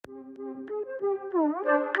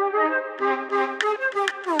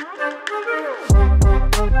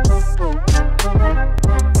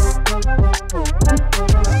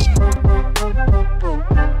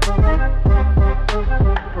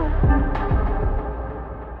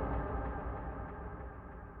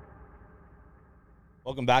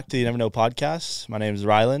Welcome back to the You Never Know podcast. My name is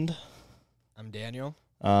Ryland. I'm Daniel.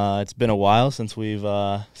 It's been a while since we've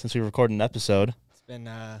recorded an episode. It's been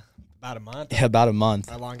about a month. Yeah, about a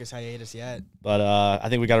month. Our longest hiatus yet. But I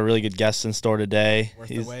think we got a really good guest in store today. Worth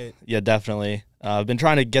the wait. Yeah, definitely. I've been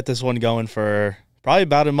trying to get this one going for probably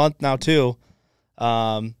about a month now too.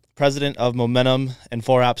 President of Momentum and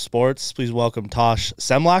 4App Sports. Please welcome Tosh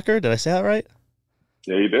Semlacher. Did I say that right?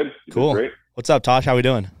 Yeah, you did. You cool. Did great. What's up, Tosh? How we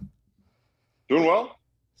doing? Doing well.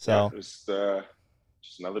 So yeah,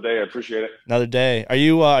 just another day. I appreciate it. Another day. Are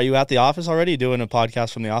you at the office already? Doing a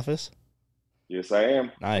podcast from the office? Yes, I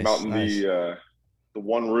am. Nice. I'm out in the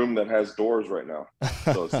one room that has doors right now,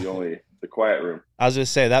 so it's the quiet room. I was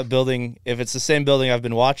just say that building. If it's the same building I've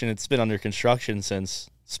been watching, it's been under construction since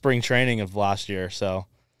spring training of last year. So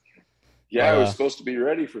yeah, I was supposed to be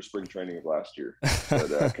ready for spring training of last year,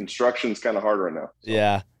 but construction's kind of hard right now. So.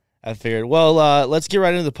 Yeah. I figured. Well, let's get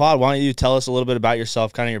right into the pod. Why don't you tell us a little bit about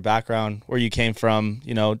yourself, kind of your background, where you came from,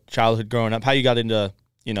 childhood growing up, how you got into,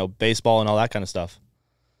 baseball and all that kind of stuff.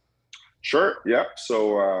 Sure. Yeah.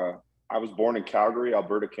 So I was born in Calgary,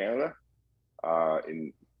 Alberta, Canada,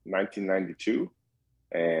 in 1992.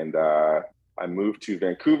 And I moved to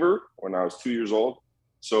Vancouver when I was 2 years old.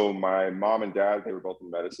 So my mom and dad, they were both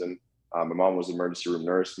in medicine. My mom was an emergency room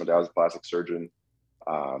nurse. My dad was a plastic surgeon.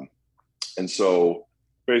 And so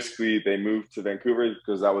basically, they moved to Vancouver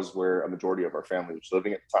because that was where a majority of our family was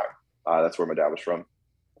living at the time. That's where my dad was from.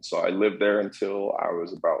 So I lived there until I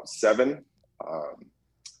was about 7.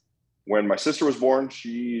 When my sister was born,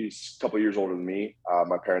 she's a couple of years older than me.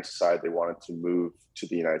 My parents decided they wanted to move to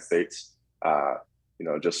the United States,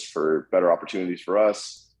 just for better opportunities for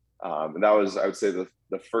us. And that was, I would say,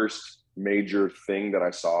 the first major thing that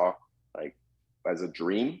I saw, like, as a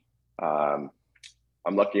dream.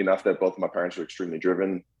 I'm lucky enough that both of my parents are extremely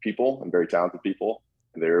driven people and very talented people,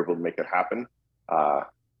 and they were able to make that happen. I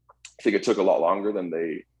think it took a lot longer than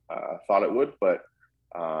they thought it would, but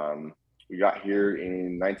we got here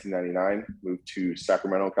in 1999, moved to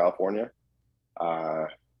Sacramento, California.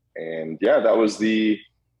 And yeah, that was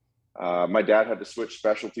my dad had to switch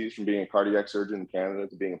specialties from being a cardiac surgeon in Canada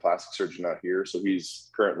to being a plastic surgeon out here. So he's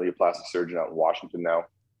currently a plastic surgeon out in Washington now.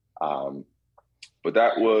 But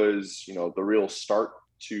that was, the real start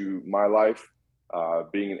to my life,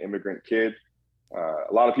 being an immigrant kid.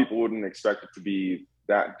 A lot of people wouldn't expect it to be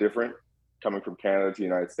that different coming from Canada to the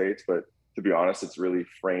United States, but to be honest, it's really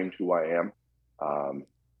framed who I am.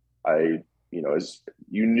 As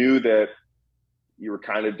you knew that you were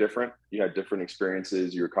kind of different, you had different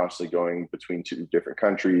experiences, you were constantly going between 2 different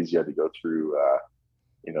countries, you had to go through,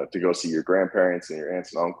 to go see your grandparents and your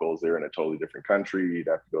aunts and uncles, they're in a totally different country, you'd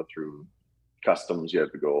have to go through customs, you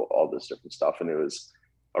had to go all this different stuff, and it was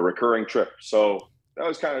a recurring trip. So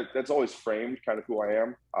that's always framed kind of who I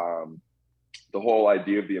am. The whole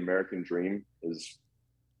idea of the American dream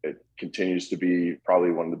it continues to be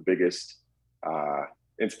probably one of the biggest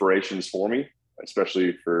inspirations for me,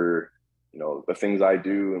 especially for the things I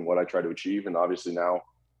do and what I try to achieve. And obviously now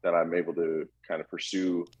that I'm able to kind of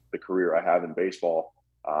pursue the career I have in baseball,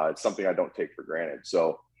 it's something I don't take for granted.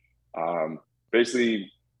 So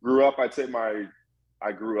basically grew up,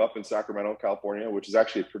 I grew up in Sacramento, California, which is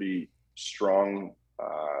actually a pretty strong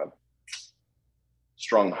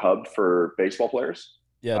hub for baseball players.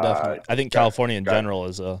 Yeah, definitely. I think California in general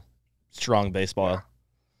is a strong baseball. Yeah.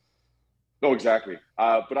 No, exactly.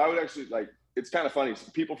 But I would actually it's kind of funny.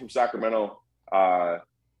 People from Sacramento,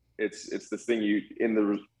 it's this thing in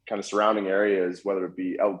the kind of surrounding areas, whether it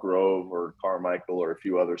be Elk Grove or Carmichael or a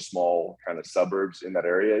few other small kind of suburbs in that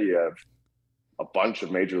area, you have a bunch of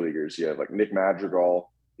major leaguers. You have like Nick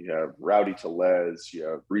Madrigal, you have Rowdy Tellez, you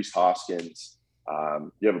have Rhys Hoskins.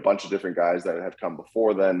 You have a bunch of different guys that have come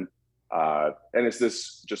before then. And it's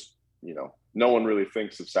this just, no one really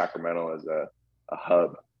thinks of Sacramento as a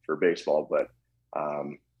hub for baseball, but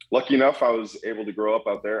lucky enough, I was able to grow up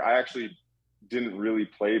out there. I actually didn't really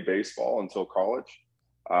play baseball until college.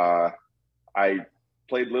 I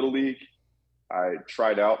played Little League. I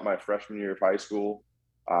tried out my freshman year of high school.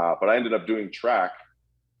 But I ended up doing track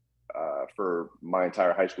for my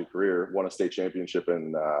entire high school career. Won a state championship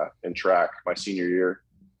in track my senior year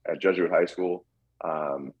at Jesuit High School,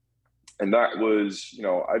 and that was,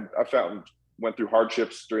 I went through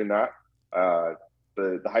hardships during that.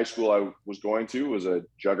 The high school I was going to was a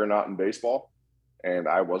juggernaut in baseball, and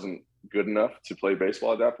I wasn't good enough to play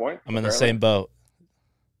baseball at that point. I'm in the same boat,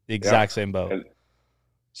 the exact same boat. And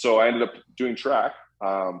so I ended up doing track.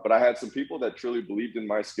 But I had some people that truly believed in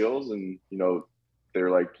my skills, and, they're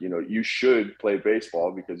like, you should play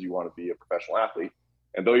baseball because you want to be a professional athlete.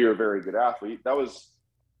 And though you're a very good athlete, that was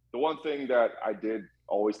the one thing that I did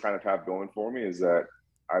always kind of have going for me, is that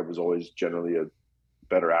I was always generally a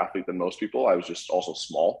better athlete than most people. I was just also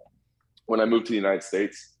small. When I moved to the United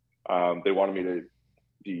States, they wanted me to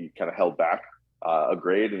be kind of held back a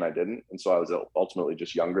grade, and I didn't. And so I was ultimately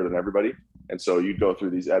just younger than everybody. And so you'd go through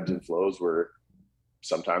these ebbs and flows where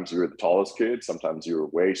sometimes you were the tallest kid, sometimes you were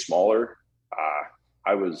way smaller.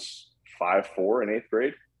 I was 5'4" in 8th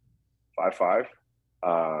grade, 5'5".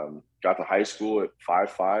 Got to high school at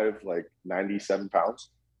 5'5", like 97 pounds.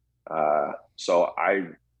 So I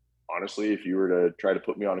honestly, if you were to try to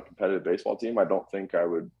put me on a competitive baseball team, I don't think I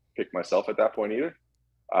would pick myself at that point either.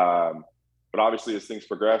 But obviously, as things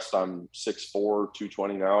progressed, I'm 6'4",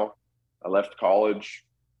 220 now. I left college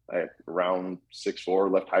at around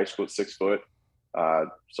 6'4", left high school at 6 foot.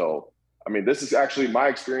 So, I mean, this is actually, my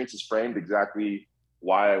experience is framed exactly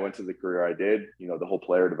why I went to the career I did. You know, the whole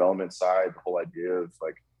player development side, the whole idea of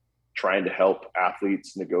like trying to help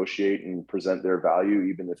athletes negotiate and present their value,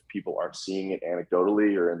 even if people aren't seeing it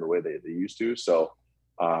anecdotally or in the way they used to. So,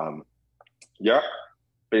 yeah,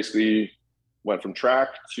 basically went from track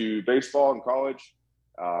to baseball in college.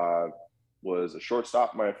 Was a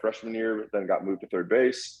shortstop my freshman year, then got moved to third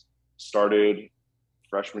base. Started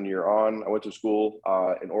freshman year on. I went to school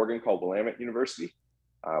in Oregon called Willamette University,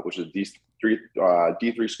 which is a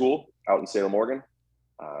D3 school out in Salem, Oregon.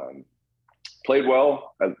 Played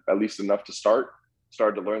well, at least enough to start.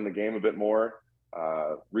 Started to learn the game a bit more.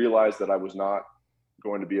 Realized that I was not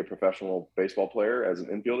going to be a professional baseball player as an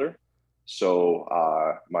infielder. So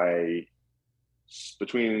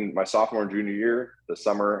between my sophomore and junior year, the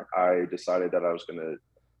summer, I decided that I was going to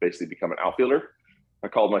basically become an outfielder. I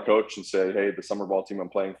called my coach and said, hey, the summer ball team I'm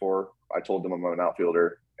playing for, I told them I'm an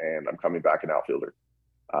outfielder and I'm coming back an outfielder.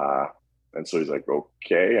 And so he's like,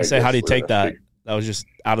 okay. I say, how do you take that? That was just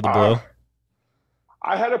out of the blue.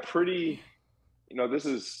 I had a pretty, this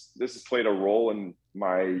has played a role in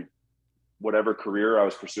my whatever career I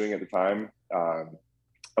was pursuing at the time.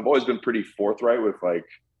 I've always been pretty forthright with like,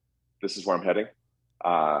 this is where I'm heading.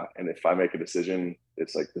 And if I make a decision,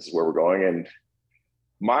 it's like, this is where we're going. And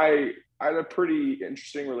I had a pretty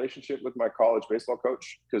interesting relationship with my college baseball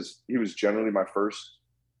coach because he was generally my first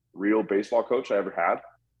real baseball coach I ever had.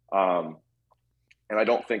 And I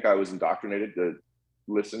don't think I was indoctrinated to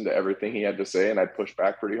listen to everything he had to say. And I pushed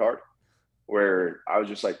back pretty hard, where I was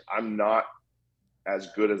just like, I'm not as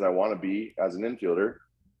good as I want to be as an infielder.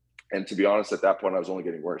 And to be honest, at that point, I was only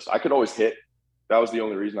getting worse. I could always hit. That was the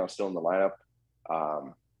only reason I was still in the lineup.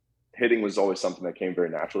 Hitting was always something that came very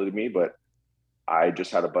naturally to me, but I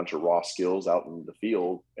just had a bunch of raw skills out in the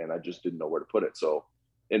field and I just didn't know where to put it. So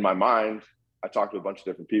in my mind, I talked to a bunch of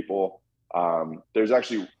different people. There's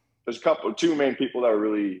two main people that were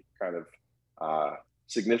really kind of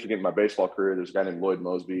significant in my baseball career. There's a guy named Lloyd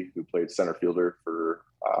Mosby who played center fielder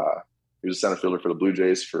he was a center fielder for the Blue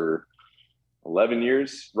Jays for 11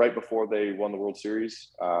 years, right before they won the World Series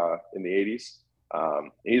in the 80s.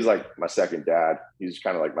 He's like my second dad. He's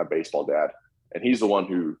kind of like my baseball dad. And he's the one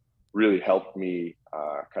who really helped me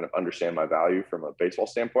kind of understand my value from a baseball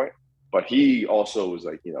standpoint. But he also was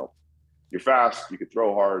like, you're fast, you could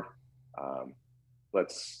throw hard.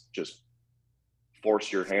 Let's just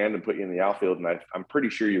force your hand and put you in the outfield. And I'm pretty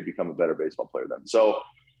sure you'll become a better baseball player then. So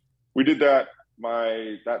we did that.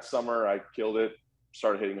 That summer I killed it,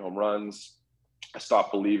 started hitting home runs. I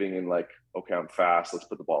stopped believing in like, okay, I'm fast, let's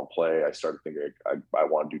put the ball in play. I started thinking I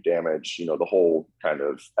want to do damage. The whole kind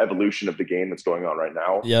of evolution of the game that's going on right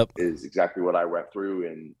now is exactly what I went through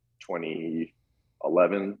in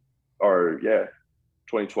 2011 or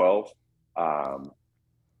 2012.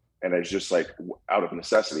 And it's just like out of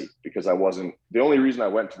necessity because the only reason I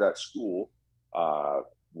went to that school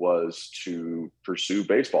was to pursue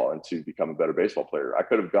baseball and to become a better baseball player. I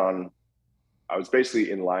could have I was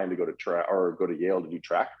basically in line to go to track or go to Yale to do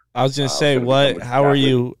track. I was going to say, how are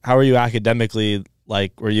you academically?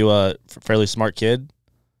 Like, were you a fairly smart kid?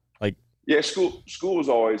 Like, yeah, school was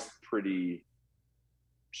always pretty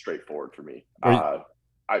straightforward for me. Go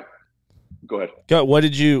ahead. What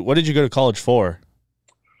did you go to college for?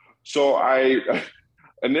 So I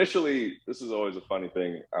initially, this is always a funny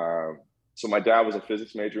thing. So my dad was a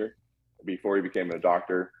physics major before he became a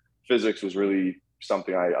doctor. Physics was really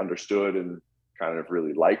something I understood and kind of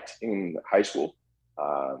really liked in high school,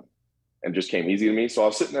 and just came easy to me. So I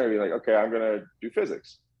was sitting there and being like, okay, I'm going to do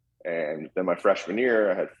physics. And then my freshman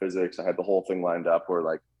year, I had physics. I had the whole thing lined up where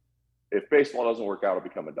like, if baseball doesn't work out, I'll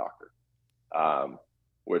become a doctor,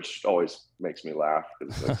 which always makes me laugh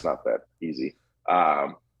because it's not that easy.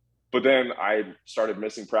 But then I started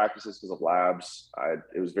missing practices because of labs.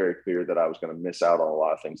 It was very clear that I was going to miss out on a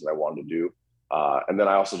lot of things that I wanted to do. And then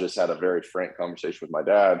I also just had a very frank conversation with my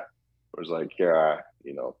dad. It was like, yeah,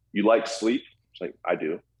 you like sleep. It's like, I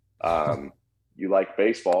do. You like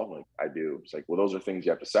baseball? I'm like, I do. It's like, well, those are things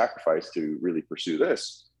you have to sacrifice to really pursue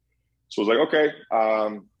this. So I was like, okay.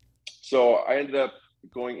 So I ended up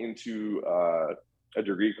going into a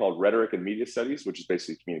degree called Rhetoric and Media Studies, which is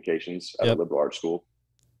basically communications at a liberal arts school.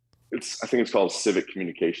 I think it's called Civic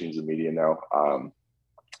Communications and Media now.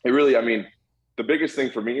 The biggest thing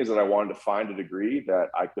for me is that I wanted to find a degree that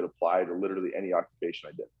I could apply to literally any occupation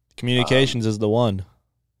I did. Communications is the one.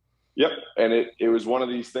 Yep. And it was one of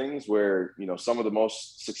these things where, some of the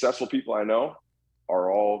most successful people I know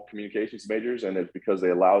are all communications majors. And it's because they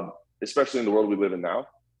allowed, especially in the world we live in now,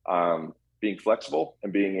 being flexible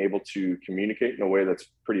and being able to communicate in a way that's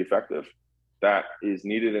pretty effective. That is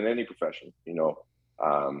needed in any profession.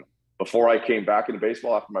 Before I came back into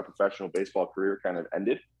baseball, after my professional baseball career kind of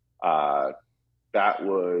ended, I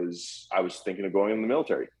was thinking of going in the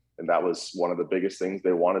military. And that was one of the biggest things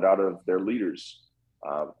they wanted out of their leaders.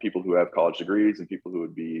 People who have college degrees and people who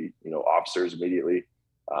would be, officers immediately.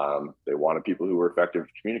 They wanted people who were effective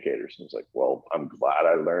communicators. And it's like, well, I'm glad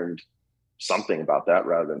I learned something about that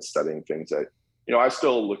rather than studying things that, I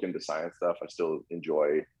still look into science stuff. I still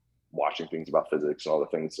enjoy watching things about physics and all the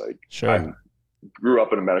things. Like, sure. I grew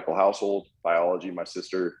up in a medical household, biology. My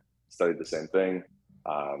sister studied the same thing.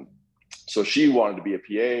 So she wanted to be a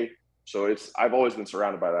PA. So I've always been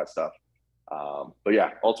surrounded by that stuff. But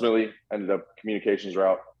yeah, ultimately ended up communications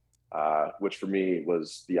route, which for me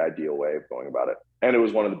was the ideal way of going about it. And it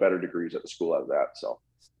was one of the better degrees at the school out of that. So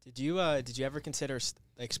did you ever consider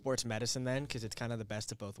like sports medicine then? Cause it's kind of the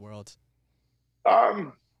best of both worlds.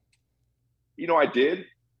 I did,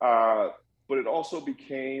 but it also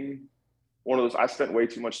became one of those, I spent way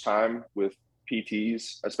too much time with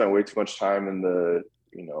PTs. I spent way too much time in the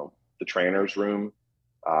trainer's room.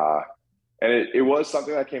 And it was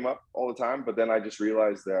something that came up all the time, but then I just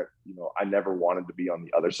realized that, I never wanted to be on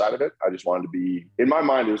the other side of it. I just wanted to be, in my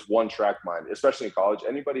mind, it was one track mind, especially in college.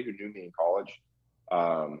 Anybody who knew me in college,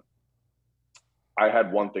 I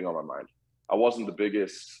had one thing on my mind. I wasn't the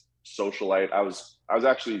biggest socialite. I was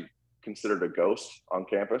actually considered a ghost on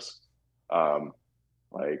campus.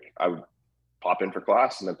 Like I would pop in for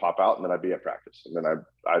class and then pop out and then I'd be at practice. And then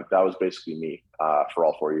that was basically me for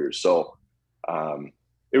all 4 years. So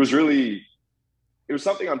it was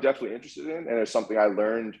something I'm definitely interested in. And it's something I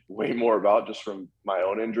learned way more about just from my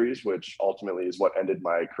own injuries, which ultimately is what ended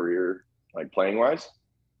my career, like playing wise.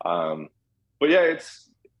 But yeah,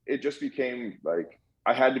 it just became like,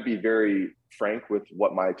 I had to be very frank with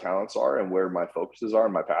what my talents are and where my focuses are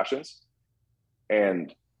and my passions.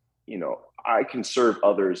 And, I can serve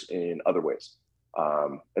others in other ways.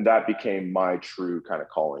 And that became my true kind of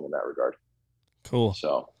calling in that regard. Cool.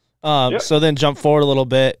 So, So then jump forward a little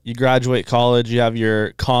bit. You graduate college, you have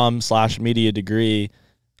your comm/media degree.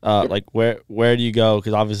 Like where do you go?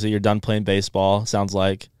 Because obviously you're done playing baseball, sounds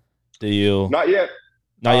like. Do you? Not yet.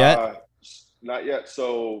 Not yet? Not yet.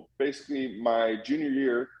 So basically my junior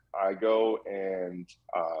year, I go and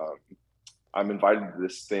I'm invited to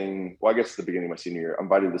this thing. Well, I guess at the beginning of my senior year, I'm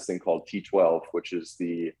invited to this thing called T12, which is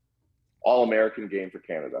the All-American game for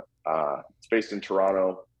Canada. It's based in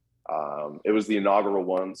Toronto. It was the inaugural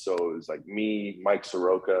one. So it was like me, Mike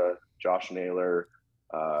Soroka, Josh Naylor.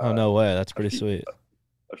 Oh, no way. That's pretty sweet.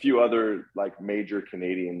 A few other like major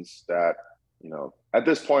Canadians that, at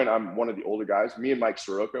this point, I'm one of the older guys. Me and Mike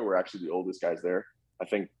Soroka were actually the oldest guys there. I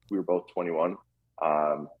think we were both 21.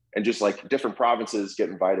 And just like different provinces get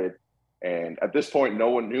invited. And at this point,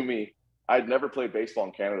 no one knew me. I'd never played baseball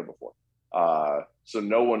in Canada before. So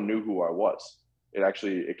no one knew who I was.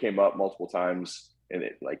 It came up multiple times in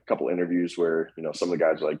like a couple interviews where, some of the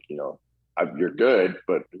guys were like, you're good,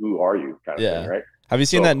 but who are you kind of thing, right? Have you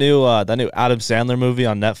seen that new Adam Sandler movie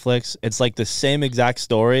on Netflix? It's like the same exact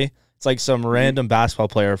story. It's like some random basketball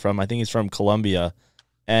player I think he's from Colombia,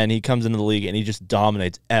 and he comes into the league and he just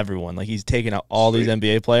dominates everyone. Like he's taking out all these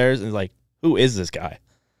NBA players, and he's like, who is this guy?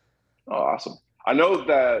 Oh, awesome. I know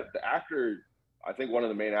that the actor, I think one of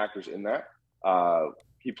the main actors in that,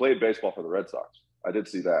 he played baseball for the Red Sox. I did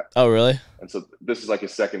see that. Oh, really? And so this is like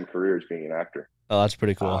his second career as being an actor. Oh, that's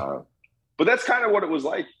pretty cool. But that's kind of what it was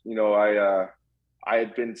like. I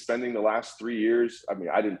had been spending the last 3 years. I mean,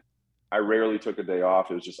 I rarely took a day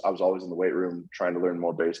off. It was just, I was always in the weight room trying to learn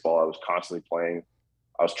more baseball. I was constantly playing.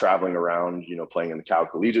 I was traveling around, playing in the Cal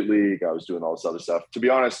Collegiate League. I was doing all this other stuff. To be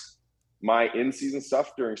honest, my in-season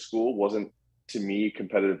stuff during school wasn't, to me,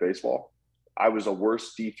 competitive baseball. I was a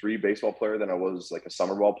worse D3 baseball player than I was like a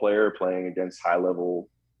summer ball player playing against high-level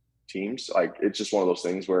teams. Like, it's just one of those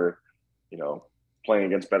things where, playing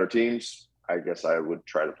against better teams, I guess I would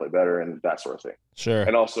try to play better and that sort of thing. Sure.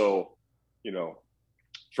 And also,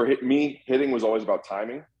 for me, hitting was always about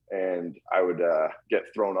timing. and I would get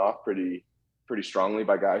thrown off pretty strongly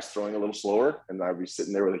by guys throwing a little slower, and I'd be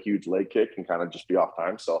sitting there with a huge leg kick and kind of just be off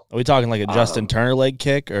time. So are we talking like a Justin Turner leg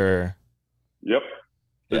kick or? Yep.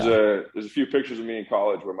 There's Yeah. a few pictures of me in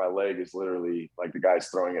college where my leg is literally like the guy's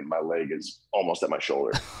throwing it, and my leg is almost at my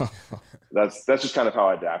shoulder. That's just kind of how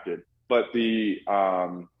I adapted. But the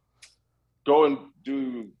go and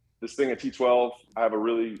do this thing at T12. I have a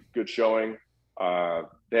really good showing.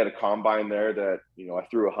 They had a combine there that, I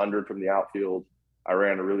threw 100 from the outfield. I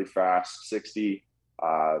ran a really fast 60.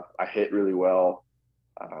 I hit really well.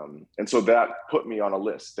 And so that put me on a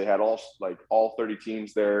list. They had all 30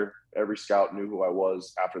 teams there. Every scout knew who I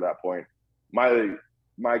was after that point.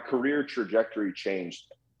 My career trajectory changed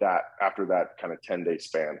after that kind of 10-day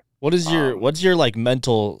span. What's your like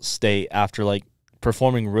mental state after like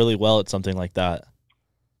performing really well at something like that?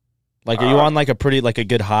 Like, are you on like a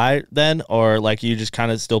good high then, or like you just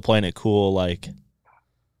kind of still playing it cool? Like,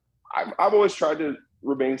 I've always tried to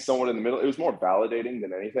remain somewhat in the middle. It was more validating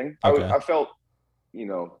than anything. Okay. I felt,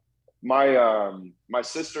 my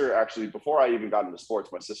sister actually, before I even got into sports,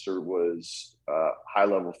 my sister was a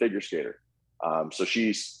high-level figure skater. So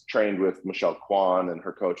she's trained with Michelle Kwan, and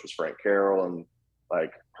her coach was Frank Carroll, and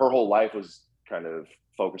like her whole life was kind of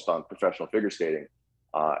focused on professional figure skating.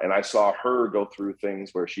 And I saw her go through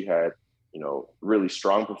things where she had, really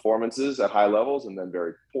strong performances at high levels and then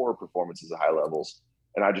very poor performances at high levels.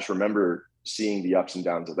 And I just remember seeing the ups and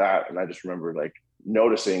downs of that. And I just remember like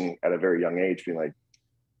noticing at a very young age, being like,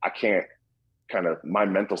 my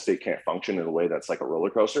mental state can't function in a way that's like a roller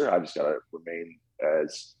coaster. I just got to remain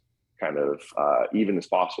as kind of even as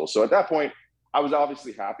possible. So at that point, I was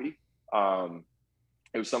obviously happy.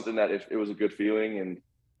 It was something that it was a good feeling. And,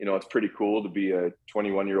 it's pretty cool to be a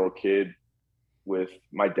 21-year-old kid with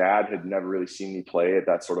my dad had never really seen me play at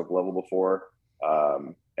that sort of level before.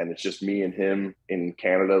 And it's just me and him in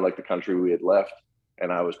Canada, like the country we had left.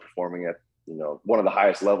 And I was performing at, one of the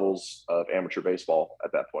highest levels of amateur baseball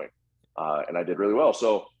at that point. And I did really well.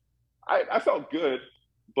 So I felt good,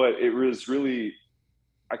 but it was really,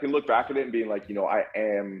 I can look back at it and being like, I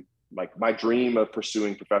am like, my dream of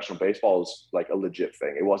pursuing professional baseball is like a legit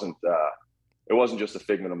thing. It wasn't just a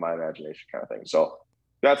figment of my imagination kind of thing. So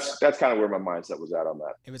that's kind of where my mindset was at on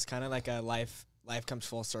that. It was kind of like a life comes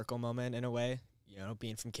full circle moment in a way,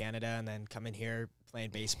 being from Canada and then coming here playing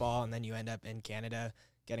baseball, and then you end up in Canada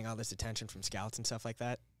getting all this attention from scouts and stuff like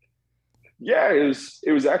that. Yeah,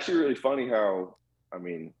 it was actually really funny how,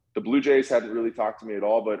 the Blue Jays hadn't really talked to me at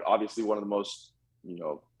all, but obviously one of the most,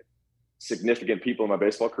 significant people in my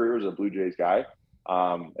baseball career was a Blue Jays guy.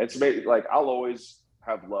 And so like, I'll always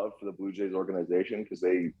have love for the Blue Jays organization because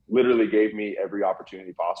they literally gave me every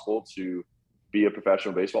opportunity possible to be a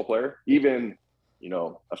professional baseball player. Even,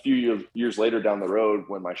 a few years later down the road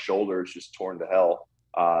when my shoulder is just torn to hell,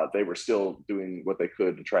 they were still doing what they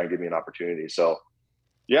could to try and give me an opportunity. So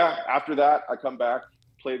yeah, after that, I come back,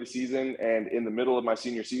 play the season, and in the middle of my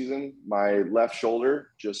senior season, my left shoulder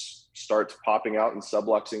just starts popping out and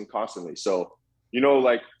subluxing constantly. So,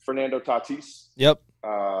 like Fernando Tatis, yep,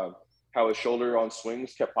 how his shoulder on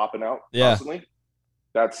swings kept popping out constantly.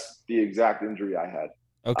 That's the exact injury I had.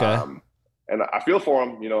 Okay. And I feel for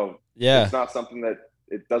him, Yeah. It's not something that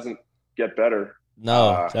it doesn't get better.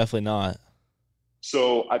 No, definitely not.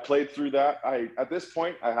 So I played through that. At this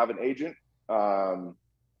point, I have an agent.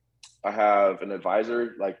 I have an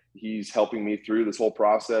advisor, like he's helping me through this whole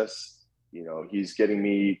process. He's getting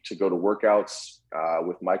me to go to workouts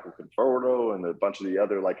with Michael Conforto and a bunch of the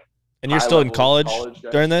other like. And you're still in college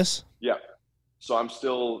during this? Yeah. So I'm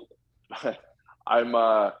still, I'm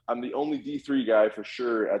the only D3 guy for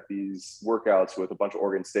sure at these workouts with a bunch of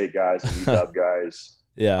Oregon State guys and UW guys.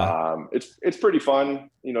 Yeah. It's pretty fun.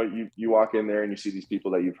 You walk in there and you see these people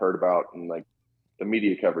that you've heard about, and like the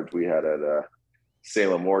media coverage we had at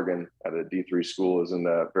Salem, Oregon at a D3 school isn't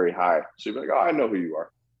very high. So you'd be like, oh, I know who you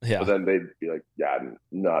are. Yeah. But then they'd be like, yeah, I'm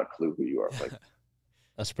not a clue who you are. Like,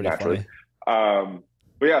 that's pretty naturally funny.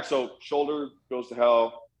 But yeah, so shoulder goes to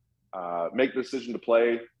hell, make the decision to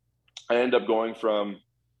play. I end up going from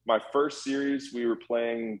my first series, we were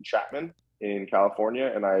playing Chapman in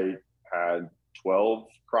California, and I had 12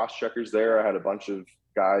 cross checkers there. I had a bunch of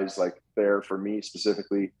guys like there for me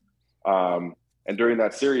specifically. And during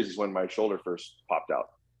that series is when my shoulder first popped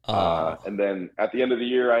out. And then at the end of the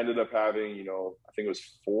year, I ended up having, I think it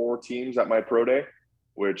was 4 teams at my pro day,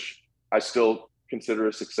 which I still consider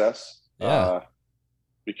a success. Yeah.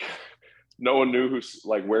 Because no one knew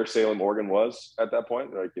where Salem, Oregon was at that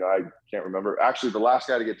point. Like, I can't remember. Actually, the last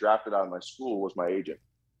guy to get drafted out of my school was my agent.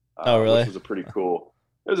 Oh, really? Which was a pretty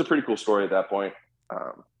cool story at that point.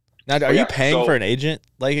 Now, are you paying for an agent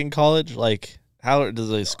like in college? Like, How does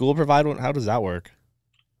the school provide one? How does that work?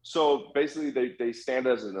 So basically, they stand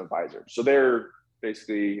as an advisor. So they're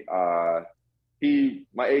basically my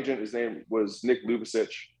agent. His name was Nick Lubicic,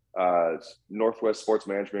 Northwest Sports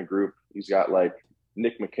Management Group. He's got like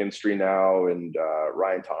Nick McKinstry now and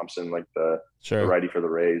Ryan Thompson, like the righty for the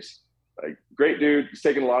Rays. Like great dude. He's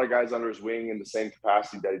taken a lot of guys under his wing in the same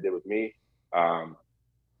capacity that he did with me.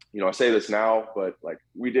 I say this now, but like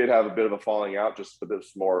we did have a bit of a falling out, just but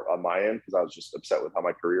this more on my end because I was just upset with how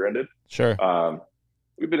my career ended. Sure.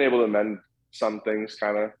 We've been able to mend some things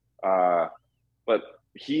kind of, but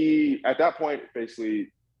he, at that point,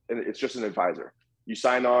 basically, it's just an advisor. You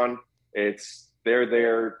sign on, they're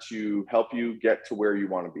there to help you get to where you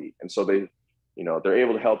want to be. And so they're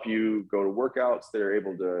able to help you go to workouts. They're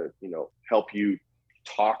able to, help you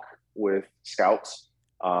talk with scouts.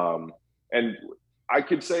 And I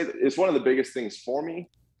could say that it's one of the biggest things for me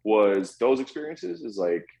was those experiences is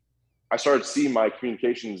like, I started seeing my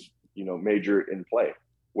communications, major in play,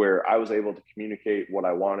 where I was able to communicate what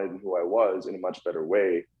I wanted and who I was in a much better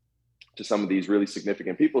way to some of these really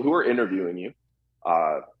significant people who are interviewing you.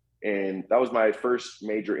 And that was my first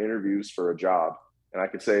major interviews for a job. And I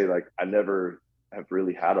could say like, I never have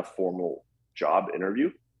really had a formal job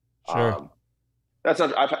interview. Sure.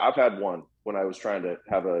 I've had one when I was trying to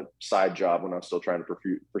have a side job when I was still trying to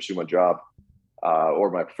pursue my job or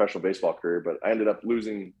my professional baseball career, but I ended up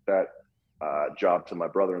losing that job to my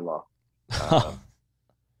brother-in-law.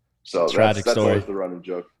 So that's always the running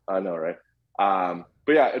joke. I know, right?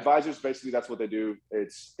 But yeah, advisors, basically that's what they do.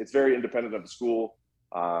 It's very independent of the school.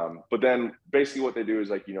 But then basically what they do is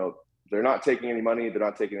like, they're not taking any money. They're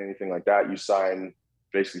not taking anything like that. You sign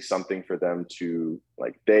basically something for them to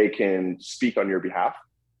like, they can speak on your behalf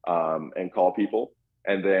and call people.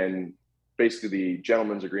 And then basically the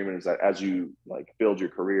gentleman's agreement is that as you like build your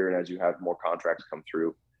career and as you have more contracts come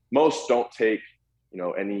through, most don't take,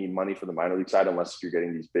 any money for the minor league side unless you're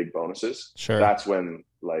getting these big bonuses. Sure. That's when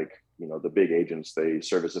like, the big agents, they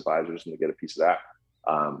serve as advisors and they get a piece of that.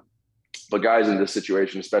 But guys in this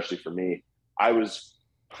situation, especially for me,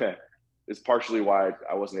 it's partially why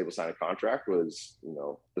I wasn't able to sign a contract was,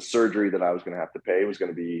 the surgery that I was going to have to pay was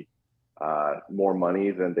going to be more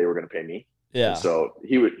money than they were going to pay me. Yeah. And so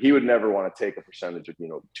he would never want to take a percentage of,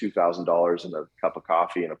 $2,000 and a cup of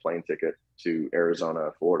coffee and a plane ticket to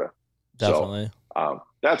Arizona, Florida. Definitely. So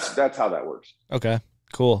that's how that works. Okay,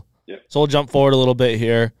 cool. Yeah. So we'll jump forward a little bit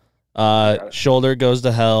here. Shoulder goes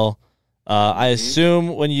to hell. I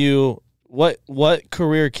assume when what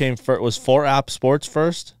career came first? Was 4-App Sports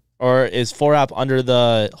first? Or is 4-App under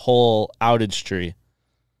the whole outage tree?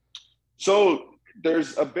 So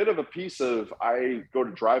there's a bit of a piece of I go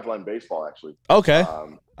to Driveline Baseball, actually. Okay.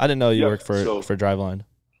 I didn't know you worked for Driveline.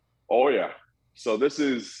 Oh, yeah. So this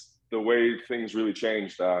is the way things really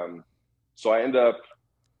changed. So I end up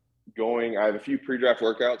I have a few pre-draft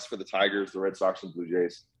workouts for the Tigers, the Red Sox, and Blue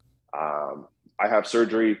Jays. I have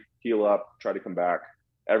surgery, heal up, try to come back.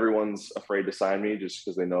 Everyone's afraid to sign me just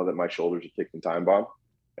because they know that my shoulders are ticking time bomb.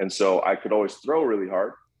 And so I could always throw really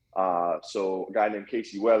hard. So a guy named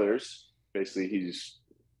Casey Weathers, basically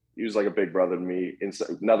he was like a big brother to me,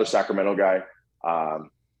 another Sacramento guy.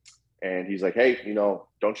 And he's like, hey,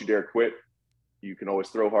 don't you dare quit. You can always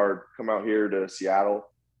throw hard. Come out here to Seattle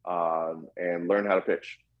and learn how to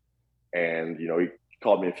pitch. And, he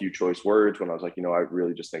called me a few choice words when I was like, I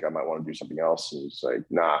really just think I might want to do something else. And he's like,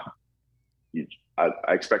 nah, I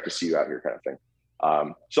expect to see you out here kind of thing.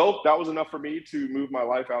 So that was enough for me to move my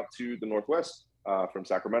life out to the Northwest from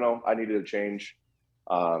Sacramento. I needed a change.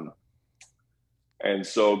 And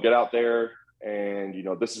so get out there and,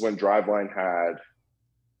 this is when Driveline had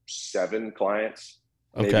 7 clients,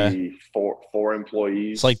 maybe four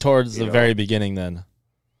employees. It's like towards the very beginning then.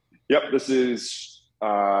 Yep. This is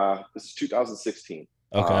 2016.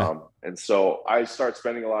 Okay. And so I start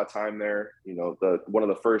spending a lot of time there. One of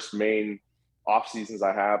the first main off seasons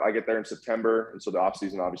I get there in September. And so the off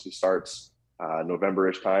season obviously starts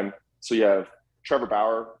November-ish time. So you have Trevor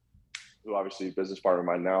Bauer, who obviously a business partner of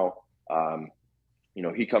mine now.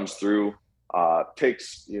 He comes through,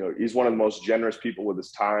 he's one of the most generous people with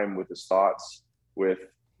his time, with his thoughts, with,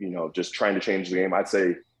 just trying to change the game. I'd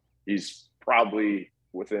say he's probably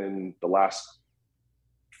within the last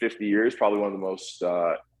 50 years, probably one of the most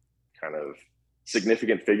kind of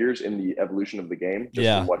significant figures in the evolution of the game, just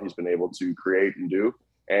in what he's been able to create and do.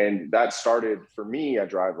 And that started for me at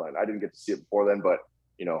Driveline. I didn't get to see it before then, but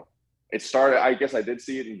it started, I guess I did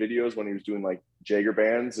see it in videos when he was doing like Jaeger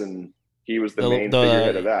bands, and he was the main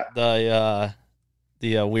figurehead of that.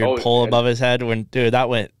 The weird pole above his head that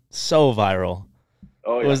went so viral.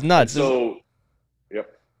 Oh, yeah. It was nuts. And so, yep.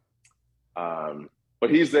 but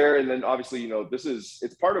he's there. And then obviously,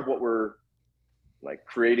 it's part of what we're like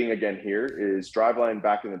creating again here is Driveline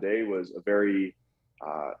back in the day was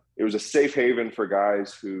it was a safe haven for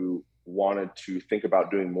guys who wanted to think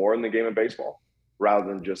about doing more in the game of baseball rather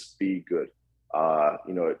than just be good.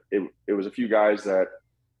 It was a few guys that,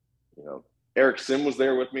 Eric Sim was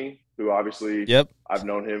there with me, who obviously I've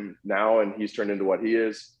known him now and he's turned into what he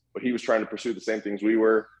is, but he was trying to pursue the same things we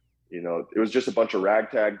were. It was just a bunch of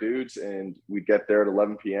ragtag dudes, and we'd get there at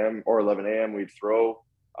 11 p.m. or 11 a.m. We'd throw,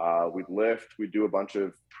 we'd lift, we'd do a bunch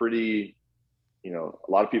of pretty, a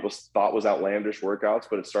lot of people thought was outlandish workouts,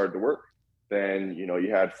 but it started to work. Then,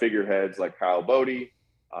 you had figureheads like Kyle Bodie,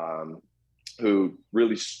 who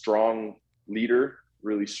really strong leader,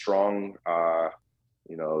 really strong,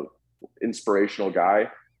 inspirational guy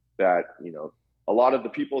that, a lot of the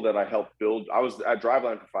people that I helped build, I was at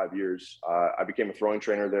Driveline for 5 years. I became a throwing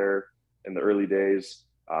trainer there in the early days.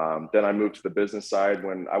 Then I moved to the business side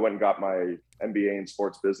when I went and got my MBA in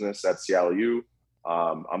sports business at Seattle U.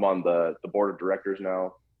 I'm on the board of directors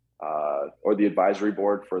now, or the advisory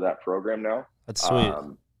board for that program now. That's sweet.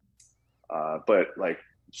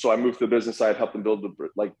 So I moved to the business side, helped them build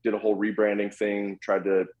did a whole rebranding thing, tried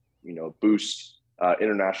to, boost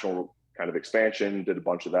international kind of expansion, did a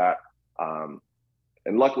bunch of that.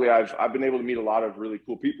 And luckily I've been able to meet a lot of really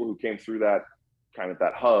cool people who came through that kind of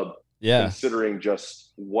that hub, considering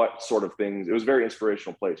just what sort of things. It was a very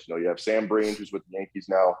inspirational place. You have Sam Breen, who's with the Yankees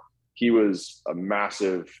now. He was a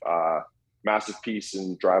massive piece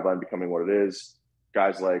in Driveline becoming what it is.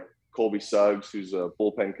 Guys like Colby Suggs, who's a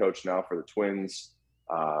bullpen coach now for the Twins.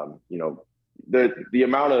 The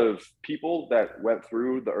amount of people that went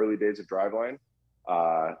through the early days of Driveline,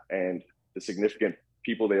 and the significant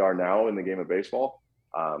people they are now in the game of baseball.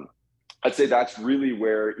 I'd say that's really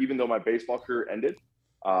where, even though my baseball career ended,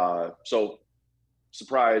 so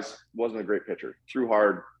surprise, wasn't a great pitcher. Threw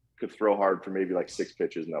hard, could throw hard for maybe like 6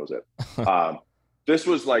 pitches, and that was it. This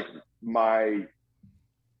was like my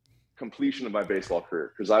completion of my baseball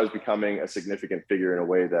career, because I was becoming a significant figure in a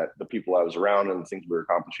way that the people I was around and the things we were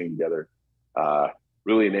accomplishing together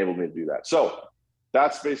really enabled me to do that. So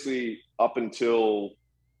that's basically up until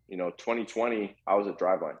 2020. I was at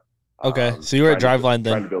Driveline. Okay, so you were at Driveline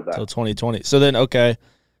then until 2020. So then,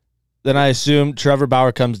 then I assume Trevor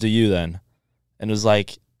Bauer comes to you then, and was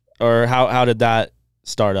like, or how did that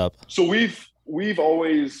start up? So we've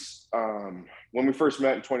always, when we first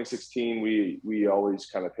met in 2016, we always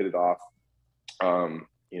kind of hit it off.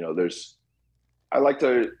 I like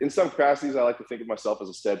to, in some capacities, I like to think of myself as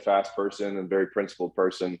a steadfast person and very principled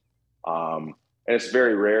person. And it's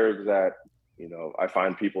very rare that, I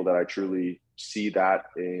find people that I truly see that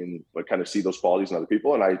in, but kind of see those qualities in other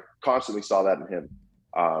people. And I constantly saw that in him.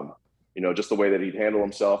 Just the way that he'd handle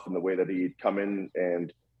himself and the way that he'd come in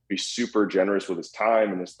and be super generous with his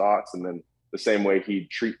time and his thoughts. And then the same way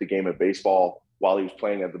he'd treat the game of baseball while he was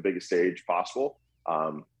playing at the biggest stage possible,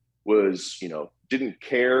 didn't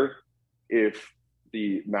care if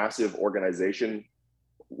the massive organization,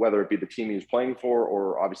 whether it be the team he was playing for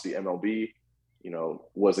or obviously MLB,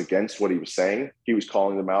 was against what he was saying. He was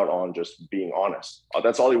calling them out on just being honest.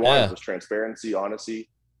 That's all he wanted was transparency, honesty,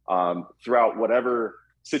 throughout whatever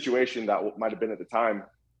situation that might have been at the time.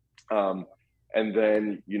 And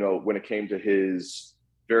then, when it came to his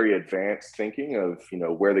very advanced thinking of,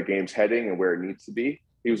 where the game's heading and where it needs to be,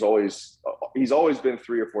 he's always been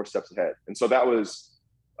 3 or 4 steps ahead. And so that was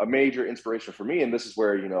a major inspiration for me. And this is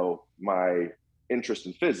where, my interest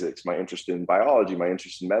in physics, my interest in biology, my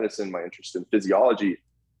interest in medicine, my interest in physiology,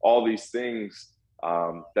 all these things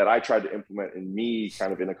that I tried to implement in me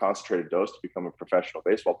kind of in a concentrated dose to become a professional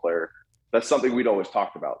baseball player. That's something we'd always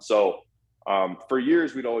talked about. So for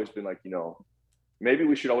years, we'd always been like, maybe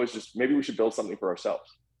we should build something for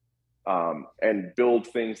ourselves, and build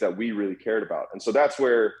things that we really cared about. And so that's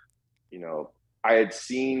where, I had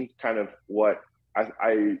seen kind of what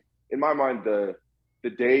I in my mind, the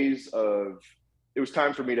days of, it was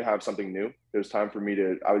time for me to have something new. It was time for me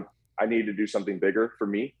I needed to do something bigger for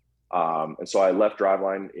me. And so I left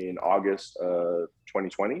Driveline in August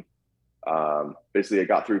 2020. Basically I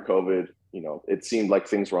got through COVID, it seemed like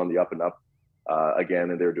things were on the up and up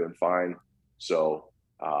again, and they were doing fine. So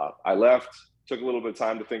I left, took a little bit of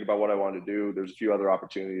time to think about what I wanted to do. There's a few other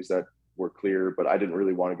opportunities that were clear, but I didn't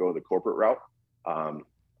really want to go the corporate route.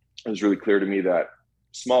 It was really clear to me that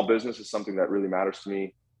small business is something that really matters to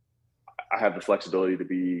me. I have the flexibility to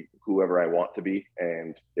be whoever I want to be.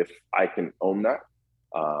 And if I can own that,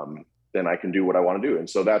 then I can do what I want to do. And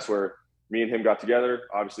so that's where me and him got together.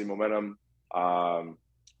 Obviously Momentum,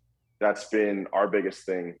 that's been our biggest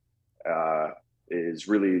thing, is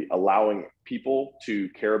really allowing people to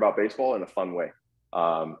care about baseball in a fun way.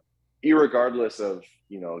 irregardless of,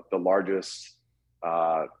 the largest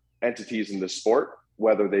entities in the sport,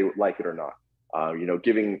 whether they like it or not.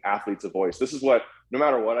 Giving athletes a voice. This is what, no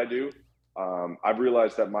matter what I do, I've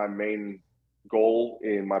realized that my main goal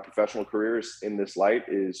in my professional careers in this light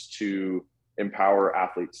is to empower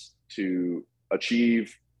athletes to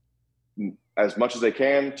achieve as much as they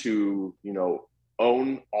can, to,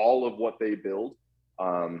 own all of what they build.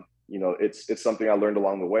 It's something I learned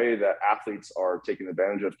along the way that athletes are taken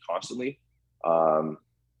advantage of constantly.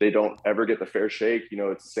 They don't ever get the fair shake.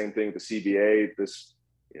 It's the same thing with the CBA.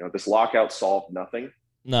 This lockout solved nothing.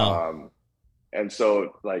 No. And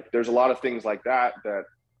so, like, there's a lot of things like that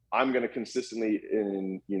I'm going to consistently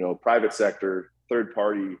in, private sector, third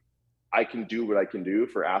party, I can do what I can do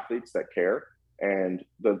for athletes that care. And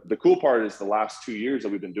the cool part is the last 2 years that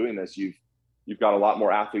we've been doing this, you've got a lot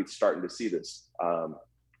more athletes starting to see this.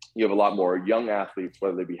 You have a lot more young athletes,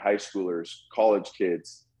 whether they be high schoolers, college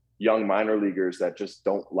kids, young minor leaguers that just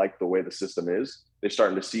don't like the way the system is. They're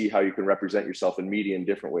starting to see how you can represent yourself in media in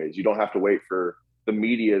different ways. You don't have to wait for the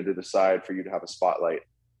media to decide for you to have a spotlight.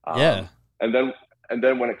 Yeah. And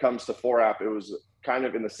then when it comes to 4-App, it was kind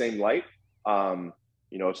of in the same light.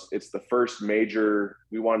 It's the first major,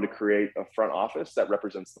 we wanted to create a front office that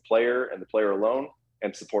represents the player and the player alone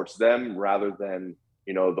and supports them rather than,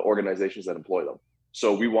 the organizations that employ them.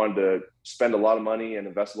 So we wanted to spend a lot of money and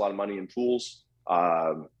invest a lot of money in tools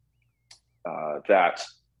that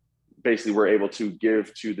basically we're able to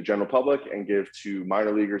give to the general public and give to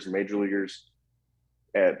minor leaguers and major leaguers,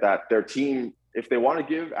 that their team, if they want to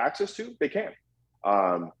give access to, they can.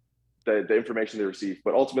 The information they receive.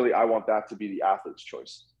 But ultimately, I want that to be the athlete's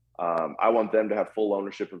choice. I want them to have full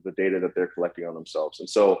ownership of the data that they're collecting on themselves. And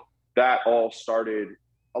so that all started,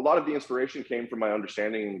 a lot of the inspiration came from my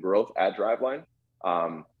understanding and growth at Driveline.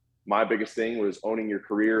 My biggest thing was owning your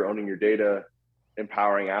career, owning your data,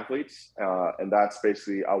 empowering athletes. And that's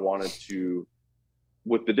basically, I wanted to,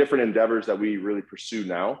 with the different endeavors that we really pursue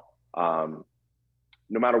now,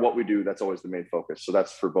 no matter what we do, that's always the main focus. So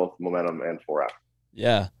that's for both Momentum and 4-App.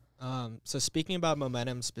 Yeah. So speaking about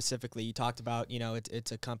Momentum specifically, you talked about,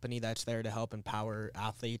 it's a company that's there to help empower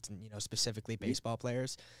athletes and, specifically baseball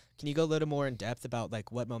players. Can you go a little more in depth about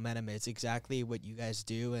like what Momentum is exactly, what you guys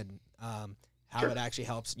do, and how it actually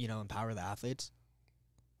helps, empower the athletes?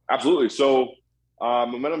 Absolutely. So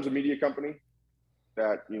Momentum's a media company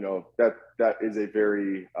that, that is a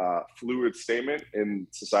very fluid statement in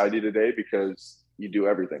society today because you do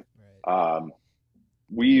everything. Right.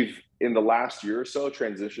 We've, in the last year or so,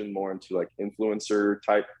 transitioned more into like influencer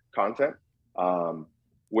type content,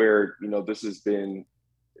 where, this has been,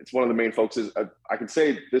 it's one of the main focuses. I can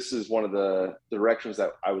say this is one of the directions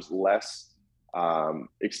that I was less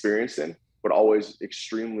experienced in, but always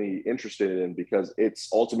extremely interested in, because it's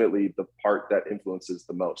ultimately the part that influences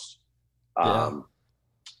the most.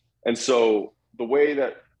 And so the way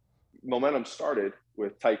that Momentum started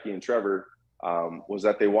with Taiki and Trevor was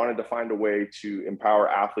that they wanted to find a way to empower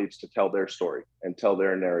athletes to tell their story and tell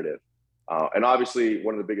their narrative. And obviously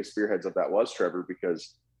one of the biggest spearheads of that was Trevor,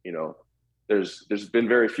 because, there's been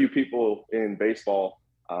very few people in baseball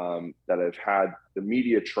that have had the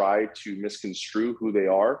media try to misconstrue who they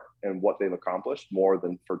are and what they've accomplished more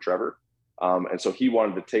than for Trevor. And so he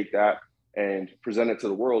wanted to take that and present it to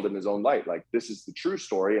the world in his own light. Like, this is the true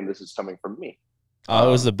story and this is coming from me. Oh,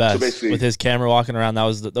 it was the best. So with his camera walking around,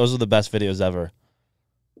 those were the best videos ever.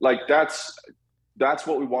 Like, that's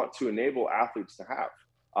what we want to enable athletes to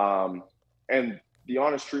have. And the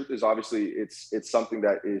honest truth is, obviously, it's something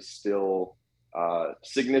that is still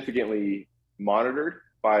significantly monitored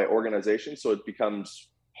by organizations. So it becomes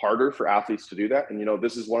harder for athletes to do that. And,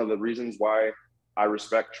 this is one of the reasons why I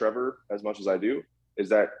respect Trevor as much as I do, is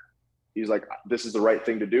that he's like, this is the right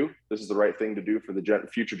thing to do. This is the right thing to do for the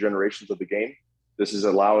future generations of the game. This is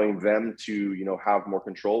allowing them to, have more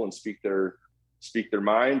control and speak their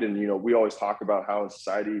mind. And, we always talk about how in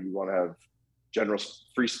society we want to have general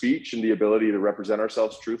free speech and the ability to represent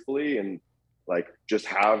ourselves truthfully, and like just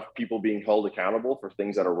have people being held accountable for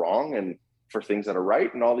things that are wrong and for things that are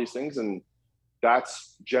right and all these things. And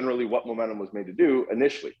that's generally what Momentum was made to do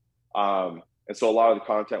initially. And so a lot of the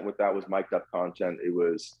content with that was mic'd up content. It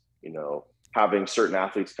was, having certain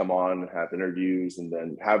athletes come on and have interviews and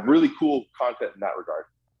then have really cool content in that regard.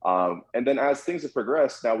 And then as things have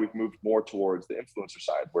progressed, now we've moved more towards the influencer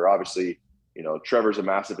side, where obviously, Trevor's a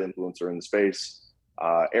massive influencer in the space.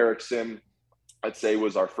 Eric Sim, I'd say,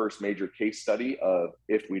 was our first major case study of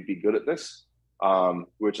if we'd be good at this,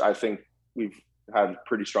 which I think we've had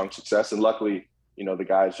pretty strong success. And luckily, the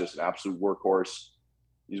guy's just an absolute workhorse.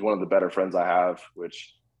 He's one of the better friends I have,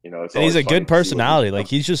 which, it's, and he's a good personality. Like,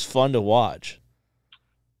 he's just fun to watch.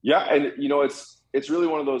 Yeah, and it's really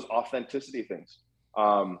one of those authenticity things.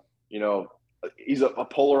 You know, he's a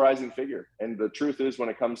polarizing figure, and the truth is, when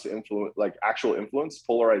it comes to influence, like actual influence,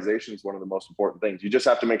 polarization is one of the most important things. You just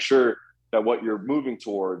have to make sure that what you're moving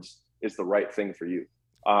towards is the right thing for you.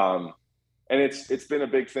 And it's been a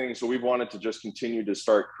big thing. So we've wanted to just continue to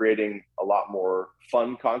start creating a lot more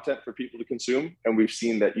fun content for people to consume, and we've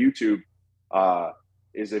seen that YouTube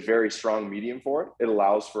is a very strong medium for it. It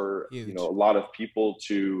allows for Huge. a lot of people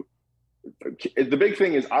to. The big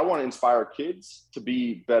thing is I want to inspire kids to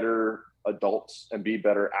be better adults and be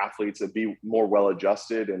better athletes and be more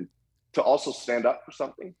well-adjusted, and to also stand up for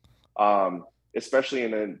something.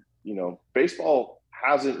 Especially baseball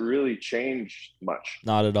hasn't really changed much.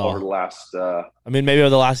 Not at all. Over the last I mean, maybe over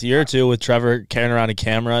the last year or two, with Trevor carrying around a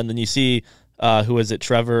camera, and then you see who is it?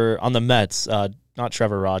 Trevor on the Mets, not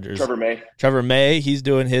Trevor Rogers. Trevor May, he's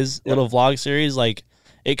doing his little vlog series. Like,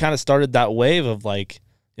 it kind of started that wave of like,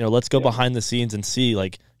 let's go behind the scenes and see,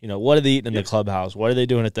 like, what are they eating in the clubhouse? What are they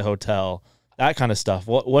doing at the hotel? That kind of stuff.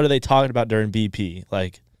 What are they talking about during BP?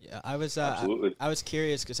 Like, yeah, I was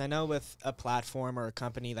curious because I know with a platform or a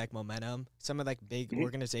company like Momentum, some of like big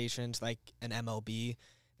organizations like an MLB,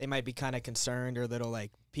 they might be kind of concerned or little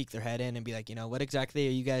like peek their head in and be like, what exactly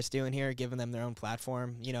are you guys doing here? Giving them their own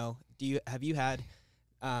platform. Have you had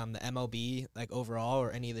the MLB like overall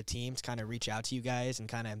or any of the teams kind of reach out to you guys and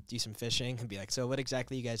kind of do some fishing and be like, so what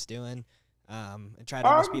exactly are you guys doing? And try to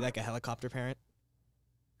almost be like a helicopter parent.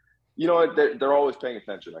 They're always paying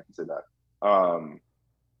attention. I can say that.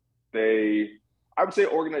 I would say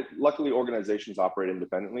luckily organizations operate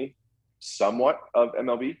independently somewhat of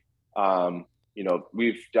MLB.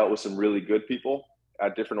 We've dealt with some really good people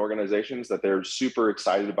at different organizations that they're super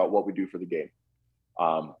excited about what we do for the game.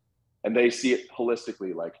 And they see it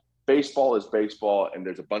holistically, like baseball is baseball, and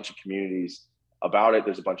there's a bunch of communities about it.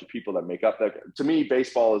 There's a bunch of people that make up that. To me,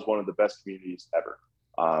 baseball is one of the best communities ever.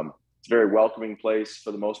 It's a very welcoming place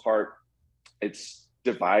for the most part. It's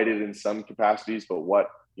divided in some capacities, but what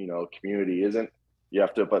community isn't.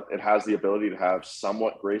 But it has the ability to have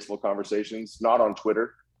somewhat graceful conversations, not on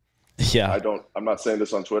Twitter. Yeah. I'm not saying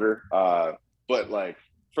this on Twitter, but like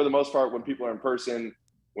for the most part, when people are in person,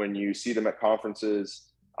 when you see them at conferences,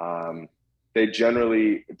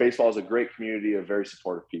 baseball is a great community of very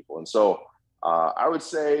supportive people. And so I would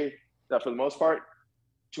say that for the most part,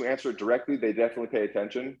 to answer it directly, they definitely pay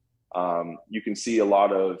attention. You can see a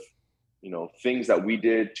lot of, things that we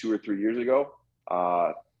did 2 or 3 years ago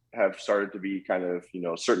have started to be kind of,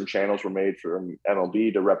 certain channels were made for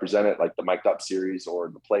MLB to represent it, like the Mic'd Up series or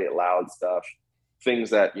the Play It Loud stuff, things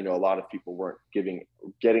that, a lot of people weren't getting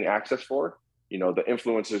access for. The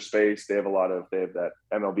influencer space, they have that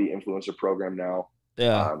MLB influencer program now.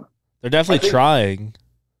 Yeah. They're definitely trying.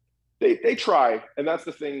 They try. And that's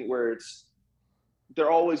the thing where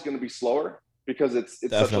they're always going to be slower because it's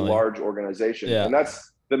such a large organization. Yeah. And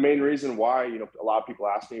that's the main reason why, a lot of people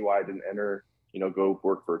ask me why I didn't enter, go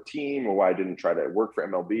work for a team, or why I didn't try to work for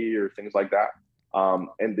MLB or things like that.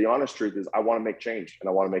 And the honest truth is I want to make change, and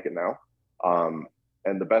I want to make it now.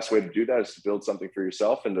 And the best way to do that is to build something for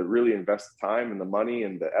yourself and to really invest the time and the money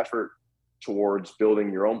and the effort towards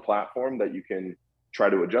building your own platform that you can try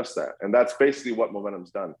to adjust that. And that's basically what Momentum's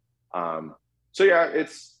done. So yeah,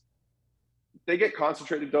 they get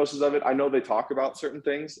concentrated doses of it. I know they talk about certain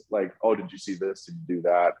things like, oh, did you see this? Did you do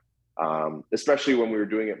that? Especially when we were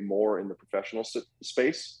doing it more in the professional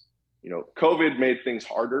space. COVID made things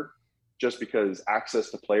harder just because access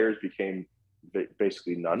to players became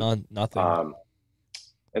basically nothing.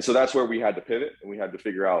 And so that's where we had to pivot, and we had to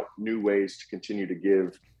figure out new ways to continue to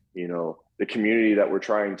give, the community that we're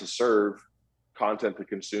trying to serve content to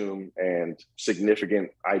consume and significant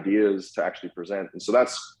ideas to actually present. And so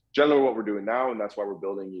that's generally what we're doing now. And that's why we're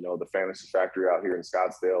building, the Fantasy Factory out here in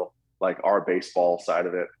Scottsdale, like our baseball side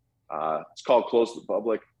of it. It's called Close to the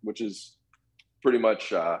Public, which is pretty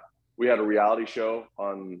much, we had a reality show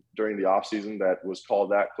during the off season that was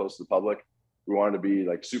called that, Close to the Public. We wanted to be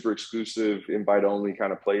like super exclusive, invite only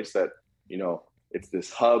kind of place that, it's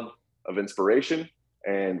this hub of inspiration,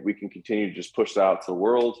 and we can continue to just push that out to the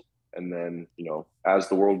world. And then, as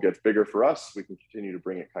the world gets bigger for us, we can continue to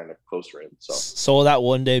bring it kind of closer in. So will that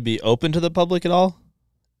one day be open to the public at all?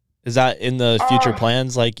 Is that in the future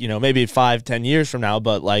plans? Like, maybe 5-10 years from now,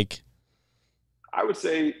 but like, I would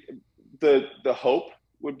say the hope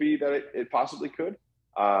would be that it possibly could.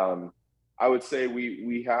 I would say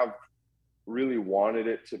we have really wanted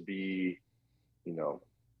it to be,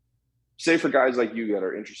 say for guys like you that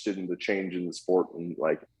are interested in the change in the sport and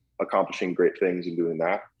like accomplishing great things and doing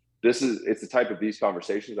that, it's the type of these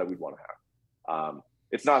conversations that we'd want to have.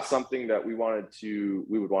 it's not something that we would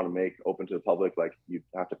want to make open to the public. Like you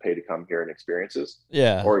have to pay to come here and experience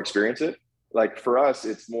it. Like for us,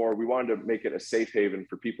 it's more, we wanted to make it a safe haven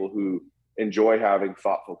for people who enjoy having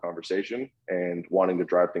thoughtful conversation and wanting to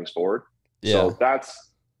drive things forward. So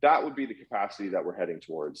that would be the capacity that we're heading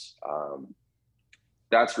towards.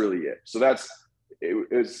 That's really it. So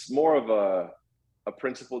it's more of a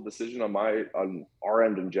principled decision on our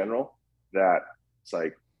end in general, that it's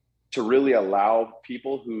like to really allow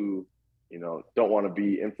people who, don't want to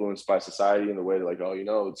be influenced by society in the way that like,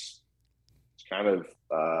 it's kind of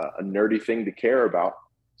a nerdy thing to care about.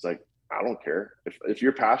 It's like, I don't care. If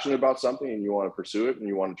you're passionate about something and you want to pursue it and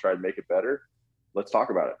you want to try to make it better, let's talk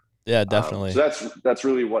about it. Yeah, definitely. So that's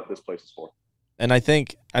really what this place is for. And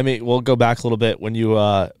we'll go back a little bit when you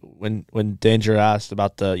when Danger asked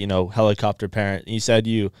about the helicopter parent. You said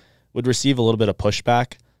you would receive a little bit of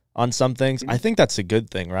pushback on some things. I think that's a good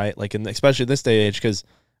thing, right? Like, especially this day and age, because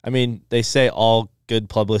they say all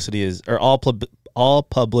publicity is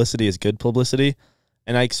good publicity,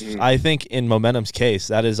 and I think in Momentum's case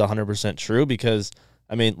that is 100% true, because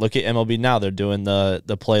look at MLB now. They're doing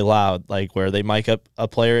the play loud, like where they mic up a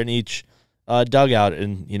player in each dugout,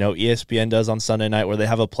 and ESPN does on Sunday night where they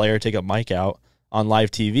have a player take a mic out on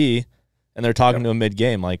live TV and they're talking to him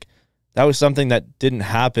mid-game. Like, that was something that didn't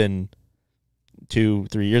happen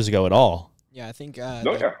 2-3 years ago at all. Yeah, I think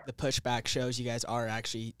the pushback shows you guys are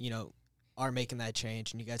actually, are making that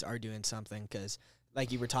change, and you guys are doing something, because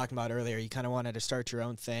like you were talking about earlier, you kind of wanted to start your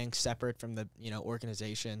own thing separate from the,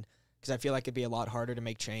 organization, because I feel like it'd be a lot harder to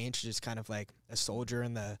make change just kind of like a soldier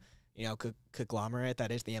in the, conglomerate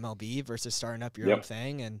that is the MLB, versus starting up your own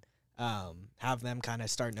thing and have them kind of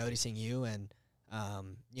start noticing you. And,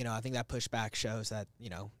 I think that pushback shows that,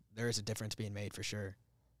 there is a difference being made for sure.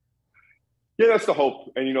 Yeah, that's the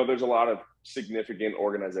hope. And, there's a lot of significant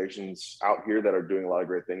organizations out here that are doing a lot of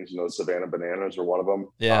great things. Savannah Bananas are one of them.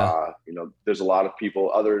 Yeah. There's a lot of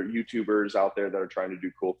people, other YouTubers out there that are trying to do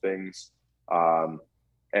cool things.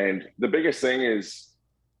 And the biggest thing is,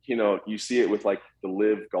 you see it with like the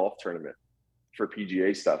Live golf tournament for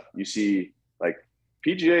PGA stuff. You see, like,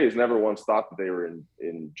 PGA has never once thought that they were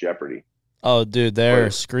in jeopardy. Oh, dude,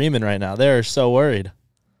 they're screaming right now. They're so worried.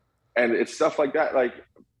 And it's stuff like that. Like,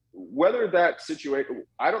 whether that situation,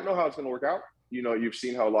 I don't know how it's going to work out. You've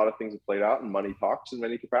seen how a lot of things have played out, and money talks in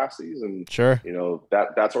many capacities, and sure,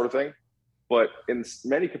 that sort of thing. But in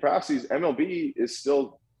many capacities, MLB is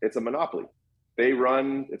still, it's a monopoly.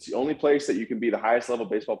 It's the only place that you can be the highest level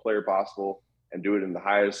baseball player possible and do it in the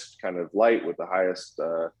highest kind of light with the highest,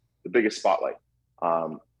 the biggest spotlight.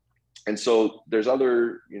 And so there's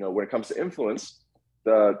other, when it comes to influence,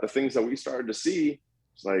 the things that we started to see,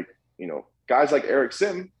 it's like, guys like Eric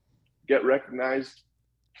Sim get recognized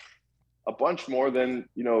a bunch more than,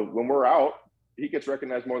 when we're out, he gets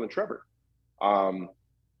recognized more than Trevor.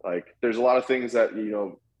 Like, there's a lot of things that,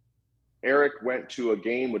 Eric went to a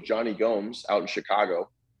game with Johnny Gomes out in Chicago,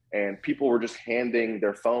 and people were just handing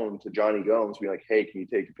their phone to Johnny Gomes, being like, "Hey, can you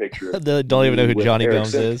take a picture?" They don't even know who Johnny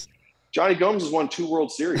Gomes is. Johnny Gomes has won 2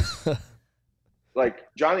 World Series. Like,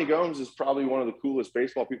 Johnny Gomes is probably one of the coolest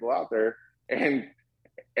baseball people out there, and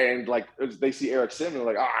like, they see Eric Sim and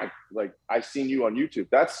they're like, I've seen you on YouTube.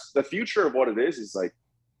 That's the future of what it is like,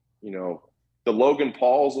 the Logan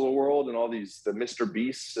Pauls of the world and all these, the Mr.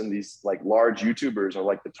 Beasts and these like large YouTubers are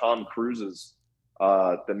like the Tom Cruises,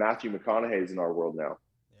 the Matthew McConaughey's in our world now.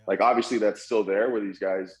 Yeah. Like, obviously that's still there, where these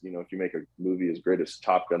guys, if you make a movie as great as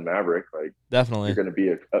Top Gun Maverick, like, definitely you're going to be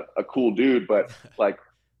a cool dude. But like,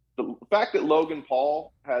 the fact that Logan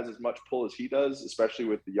Paul has as much pull as he does, especially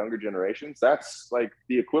with the younger generations, that's like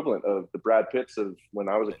the equivalent of the Brad Pitts of when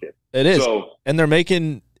I was a kid. It is. And they're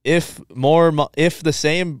making, if the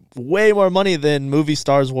same, way more money than movie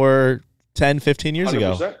stars were 10, 15 years 100%.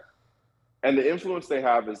 Ago. And the influence they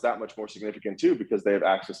have is that much more significant too, because they have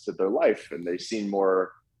access to their life and they seem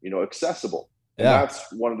more, accessible. And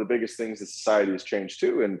that's one of the biggest things that society has changed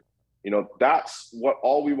too. And, that's what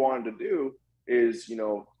all we wanted to do is,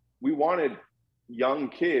 we wanted young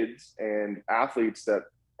kids and athletes that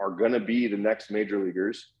are going to be the next major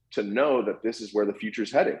leaguers to know that this is where the future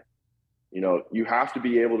is heading. You have to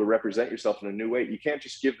be able to represent yourself in a new way. You can't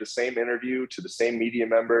just give the same interview to the same media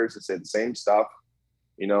members and say the same stuff.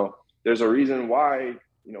 There's a reason why,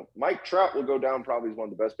 Mike Trout will go down probably as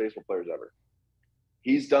one of the best baseball players ever.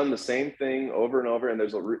 He's done the same thing over and over. And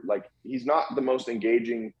there's he's not the most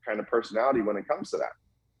engaging kind of personality when it comes to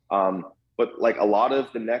that. But like, a lot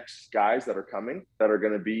of the next guys that are coming that are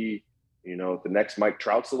going to be, the next Mike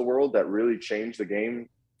Trouts of the world that really change the game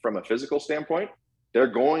from a physical standpoint, they're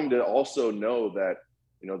going to also know that,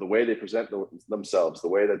 the way they present themselves, the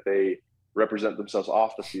way that they, represent themselves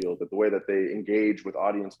off the field, that the way that they engage with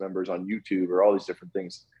audience members on YouTube or all these different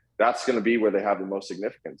things, that's going to be where they have the most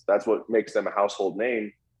significance. That's what makes them a household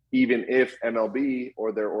name, even if MLB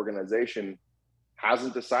or their organization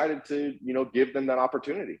hasn't decided to, give them that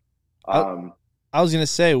opportunity. I was going to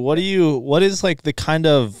say, what is like the kind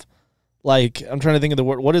of, like, I'm trying to think of the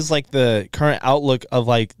word, what is like the current outlook of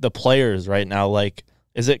like the players right now? Like,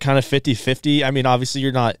 is it kind of 50-50? I mean, obviously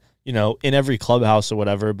you're not, in every clubhouse or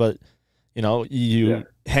whatever, but you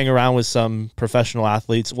hang around with some professional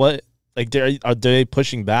athletes. What, like, are they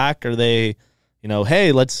pushing back? Are they,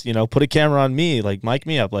 hey, let's, put a camera on me, like mic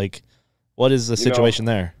me up. Like, what is the situation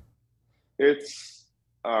there? It's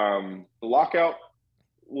the lockout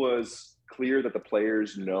was clear that the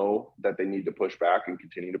players know that they need to push back and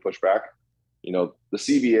continue to push back. The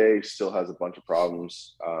CBA still has a bunch of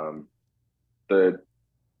problems.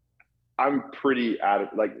 I'm pretty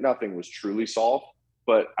like nothing was truly solved,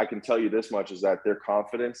 but I can tell you this much is that their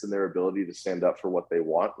confidence and their ability to stand up for what they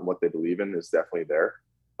want and what they believe in is definitely there.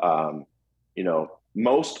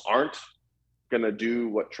 Most aren't going to do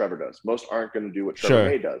what Trevor does. Most aren't going to do what Trevor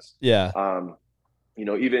May does. Yeah.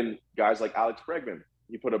 Even guys like Alex Bregman,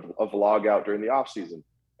 he put a vlog out during the off season.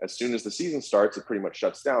 As soon as the season starts, it pretty much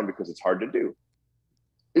shuts down because it's hard to do.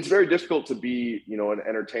 It's very difficult to be, an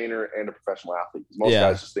entertainer and a professional athlete, because most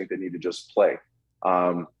guys just think they need to just play.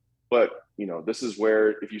 But this is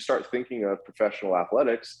where, if you start thinking of professional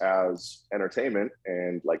athletics as entertainment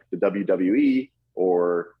and like the WWE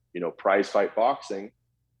or, prize fight boxing,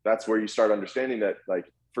 that's where you start understanding that,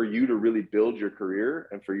 like, for you to really build your career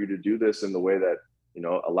and for you to do this in the way that,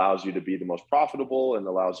 allows you to be the most profitable and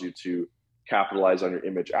allows you to capitalize on your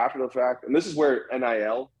image after the fact. And this is where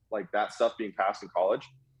NIL, like that stuff being passed in college,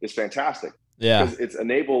 is fantastic. Yeah. Because it's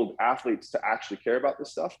enabled athletes to actually care about this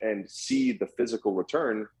stuff and see the physical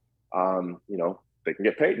return. They can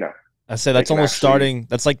get paid now. I say that's almost starting.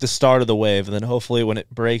 That's like the start of the wave. And then hopefully when it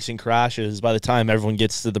breaks and crashes, by the time everyone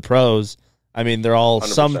gets to the pros, I mean, they're all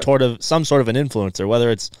 100%. some sort of an influencer, whether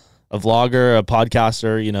it's a vlogger, a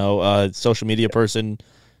podcaster, a social media person,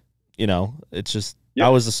 it's just, that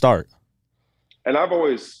was the start. And I've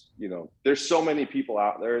always, there's so many people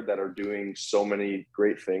out there that are doing so many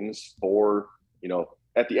great things for,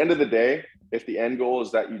 at the end of the day, if the end goal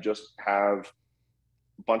is that you just have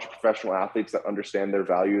a bunch of professional athletes that understand their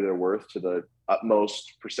value, their worth to the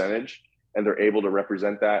utmost percentage, and they're able to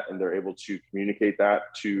represent that and they're able to communicate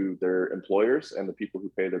that to their employers and the people who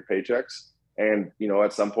pay their paychecks. And,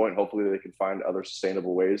 at some point, hopefully they can find other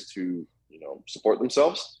sustainable ways to, support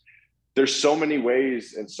themselves. There's so many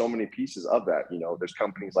ways and so many pieces of that. There's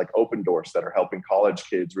companies like Open Doors that are helping college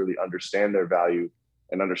kids really understand their value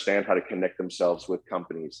and understand how to connect themselves with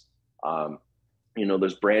companies.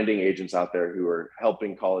 There's branding agents out there who are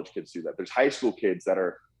helping college kids do that. There's high school kids that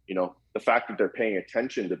are, the fact that they're paying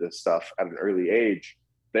attention to this stuff at an early age,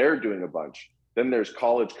 they're doing a bunch. Then there's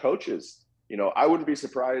college coaches. I wouldn't be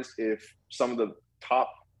surprised if some of the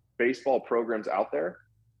top baseball programs out there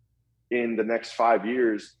in the next 5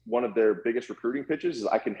 years, one of their biggest recruiting pitches is,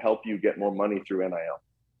 I can help you get more money through NIL,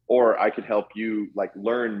 or I can help you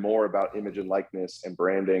learn more about image and likeness and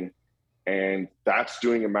branding. And that's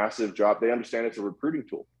doing a massive job. They understand it's a recruiting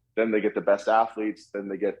tool. Then they get the best athletes. Then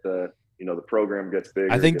they get the program gets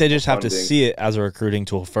bigger. I think they just have to see it as a recruiting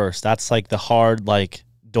tool first. That's like the hard,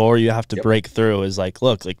 door you have to break through is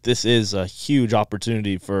look, this is a huge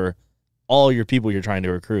opportunity for all your people you're trying to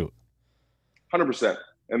recruit. 100%.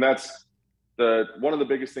 And that's one of the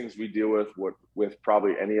biggest things we deal with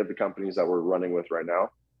probably any of the companies that we're running with right now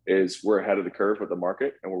is we're ahead of the curve with the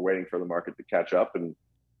market and we're waiting for the market to catch up. And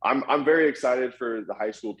I'm very excited for the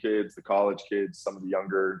high school kids, the college kids, some of the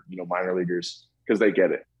younger, minor leaguers, because they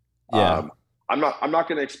get it. Yeah. I'm not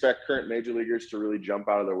going to expect current major leaguers to really jump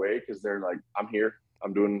out of their way because they're like, I'm here.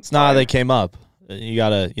 I'm doing. It's not how they came up. You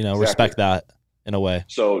gotta, respect that in a way.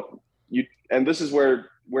 So and this is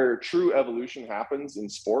where true evolution happens in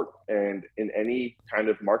sport and in any kind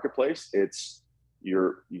of marketplace. It's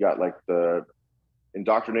you got the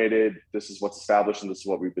indoctrinated. This is what's established and this is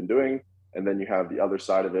what we've been doing, and then you have the other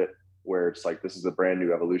side of it where it's this is a brand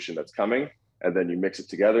new evolution that's coming, and then you mix it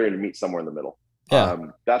together and you meet somewhere in the middle. Yeah.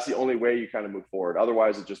 That's the only way you kind of move forward.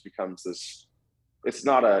 Otherwise, it just becomes this. It's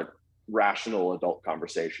not a rational adult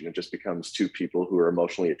conversation. It just becomes two people who are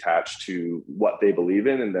emotionally attached to what they believe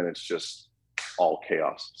in, and then it's just all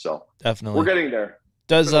chaos. So definitely, we're getting there.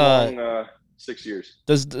 Does 6 years.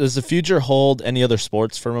 Does the future hold any other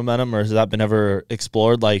sports for Momentum, or has that been ever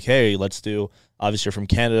explored? Hey, let's do. Obviously, you're from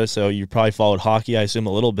Canada, so you probably followed hockey, I assume,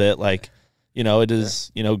 a little bit. It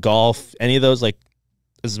is golf. Any of those?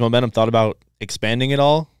 Has Momentum thought about expanding it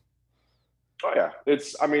all? Oh yeah,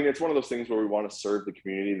 I mean, it's one of those things where we want to serve the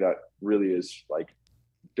community that really is like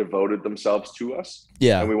devoted themselves to us, and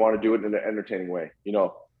Yeah. we want to do it in an entertaining way.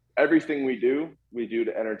 Everything we do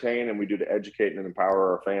to entertain, and we do to educate and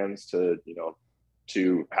empower our fans to,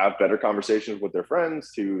 to have better conversations with their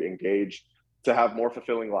friends, to engage, to have more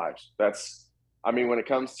fulfilling lives. I mean, when it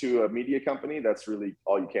comes to a media company, that's really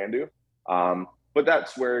all you can do. But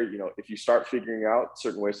that's where, if you start figuring out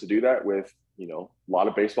certain ways to do that with, a lot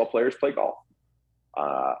of baseball players play golf.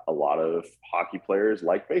 A lot of hockey players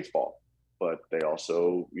like baseball, but they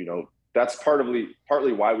also, that's partly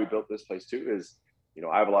why we built this place too. Is,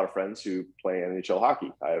 I have a lot of friends who play NHL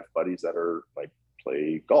hockey. I have buddies that are like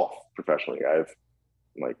play golf professionally. I have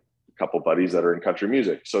like a couple buddies that are in country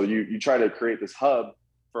music. So you try to create this hub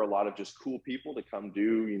for a lot of just cool people to come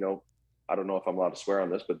do, I don't know if I'm allowed to swear on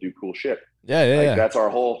this, but do cool shit. Yeah. That's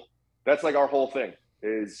like our whole thing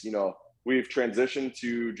is, we've transitioned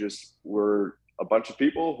to just, we're a bunch of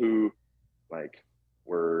people who like,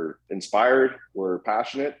 we're inspired, we're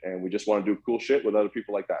passionate, and we just want to do cool shit with other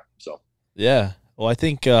people like that. So Yeah. Well, I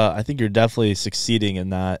think you're definitely succeeding in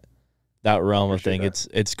that realm of thing. That.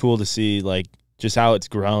 It's cool to see like just how it's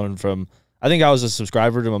grown from. I think I was a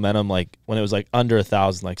subscriber to Momentum like when it was like under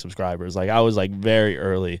 1,000 like subscribers. Like I was like very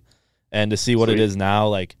early, and to see what it is now,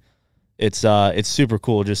 like it's super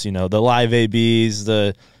cool. Just the live ABs,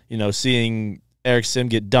 the seeing Eric Sim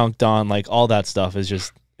get dunked on, like all that stuff is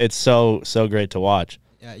just it's so great to watch.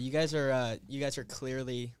 Yeah, you guys are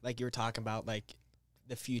clearly, like you were talking about, like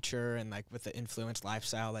the future and like with the influence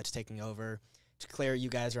lifestyle that's taking over. It's clear you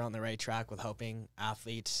guys are on the right track with helping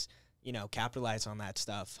athletes, capitalize on that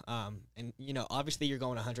stuff. And obviously you're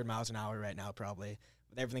going 100 miles an hour right now, probably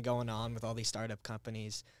with everything going on with all these startup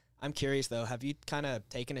companies. I'm curious though, have you kind of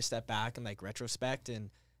taken a step back and like retrospect and,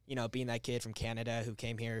 being that kid from Canada who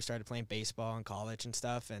came here, started playing baseball in college and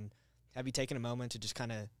stuff, and have you taken a moment to just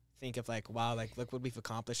kind of think of like, wow, like look what we've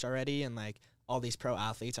accomplished already, and like all these pro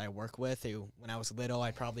athletes I work with who, when I was little,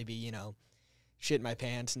 I'd probably be, shit my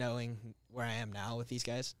pants knowing where I am now with these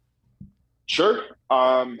guys? Sure.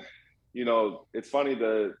 It's funny,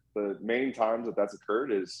 the main times that's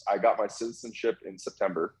occurred is I got my citizenship in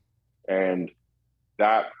September, and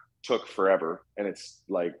that took forever. And it's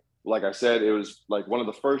like I said, it was like one of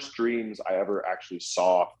the first dreams I ever actually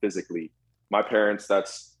saw physically. My parents,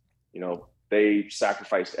 they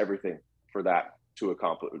sacrificed everything for that to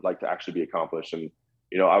accomplish, like to actually be accomplished. And,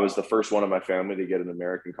 I was the first one in my family to get an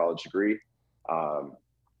American college degree.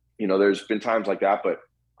 There's been times like that, but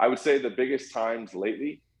I would say the biggest times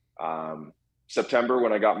lately, September,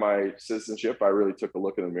 when I got my citizenship, I really took a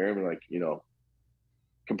look in the mirror and like,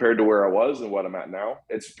 compared to where I was and what I'm at now,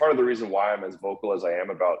 it's part of the reason why I'm as vocal as I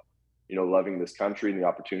am about, loving this country and the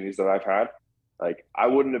opportunities that I've had. Like I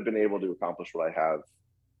wouldn't have been able to accomplish what I have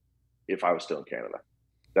if I was still in Canada.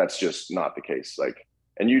 That's just not the case. Like,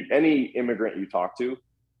 and any immigrant you talk to,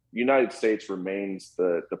 United States remains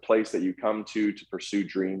the place that you come to pursue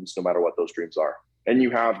dreams, no matter what those dreams are. And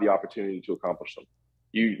you have the opportunity to accomplish them.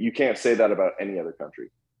 You can't say that about any other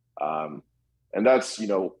country. And that's,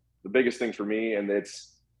 the biggest thing for me. And it's,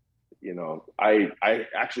 I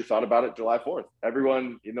actually thought about it July 4th.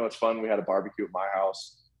 Everyone, it's fun. We had a barbecue at my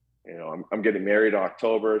house. I'm getting married in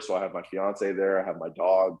October. So I have my fiance there. I have my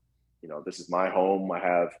dog. This is my home. I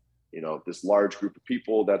have, this large group of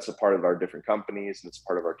people that's a part of our different companies, and it's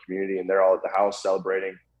part of our community, and they're all at the house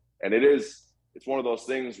celebrating. And it's one of those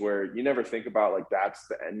things where you never think about like that's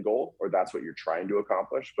the end goal or that's what you're trying to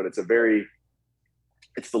accomplish, but it's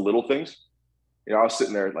the little things. I was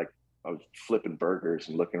sitting there, like I was flipping burgers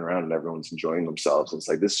and looking around and everyone's enjoying themselves. And it's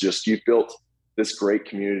like, you've built this great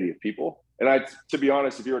community of people. And to be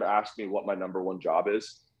honest, if you were to ask me what my number one job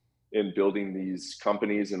is in building these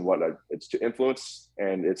companies and it's to influence,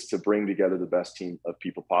 and it's to bring together the best team of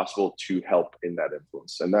people possible to help in that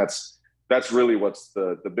influence. And that's really what's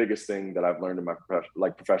the biggest thing that I've learned in my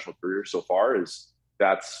professional career so far, is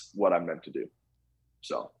that's what I'm meant to do.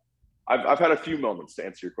 So I've had a few moments to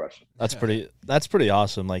answer your question. That's pretty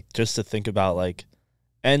awesome. Like just to think about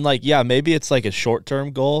yeah, maybe it's like a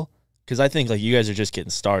short-term goal. Cause I think like you guys are just getting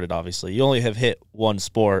started. Obviously you only have hit one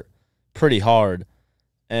sport pretty hard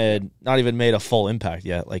and not even made a full impact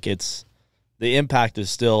yet. Like the impact is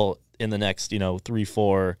still in the next,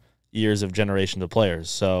 3-4 years of generations of players.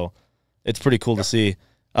 So it's pretty cool to see.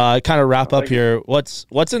 Kind of wrap up here.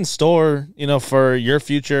 What's in store, for your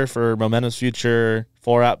future, for Momentum's future,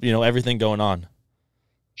 for everything going on?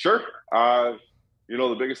 Sure.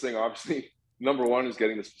 The biggest thing, obviously, number one is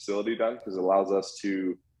getting this facility done, because it allows us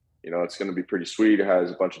to, it's going to be pretty sweet. It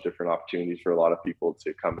has a bunch of different opportunities for a lot of people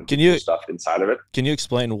to come and do stuff inside of it. Can you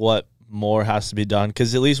explain what more has to be done?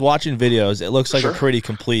 Because at least watching videos, it looks like Sure. a pretty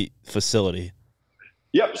complete facility.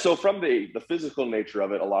 Yep. So from the physical nature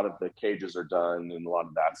of it, a lot of the cages are done and a lot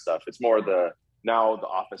of that stuff. It's more now the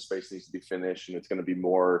office space needs to be finished, and it's going to be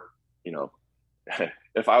more,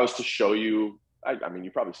 if I was to show you, I mean,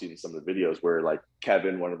 you've probably seen some of the videos where like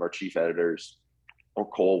Kevin, one of our chief editors, or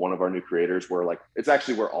Cole, one of our new creators, where like it's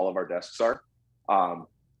actually where all of our desks are.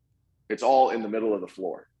 It's all in the middle of the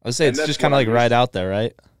floor. I would say it's just kind of like right out there,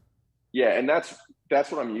 right? Yeah, and that's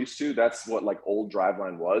what I'm used to. That's what like old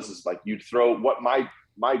Driveline was. Is like you'd throw what my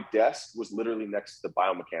desk was literally next to the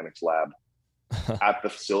biomechanics lab at the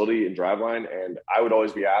facility in Driveline, and I would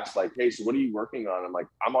always be asked like, "Hey, so what are you working on?" I'm like,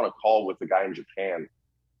 "I'm on a call with the guy in Japan.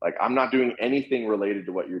 Like, I'm not doing anything related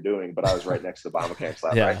to what you're doing, but I was right next to the biomechanics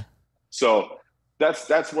lab, Yeah. right?" So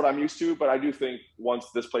that's what I'm used to. But I do think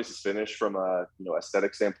once this place is finished from a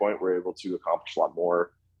aesthetic standpoint, we're able to accomplish a lot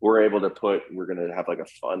more. We're able to we're going to have like a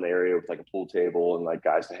fun area with like a pool table and like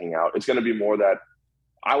guys to hang out. It's going to be more that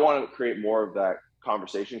I want to create more of that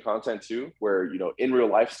conversation content too, where, in real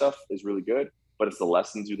life stuff is really good, but it's the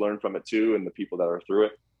lessons you learn from it too, and the people that are through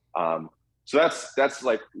it. So that's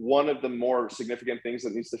like one of the more significant things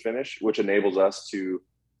that needs to finish, which enables us to,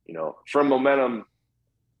 from Momentum,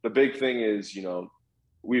 the big thing is,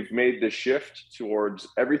 we've made this shift towards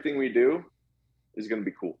everything we do is going to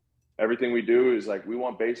be cool. Everything we do is like, we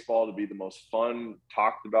want baseball to be the most fun,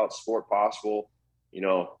 talked about sport possible.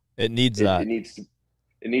 It needs that.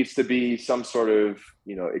 It needs to be some sort of,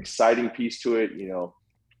 exciting piece to it.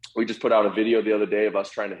 We just put out a video the other day of us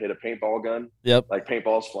trying to hit a paintball gun. Yep. Like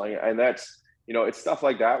paintballs flying. And that's, it's stuff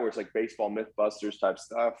like that where it's like baseball mythbusters type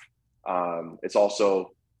stuff. It's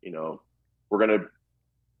also,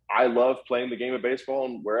 I love playing the game of baseball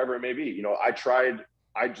and wherever it may be.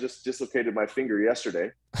 I just dislocated my finger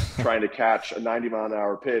yesterday trying to catch a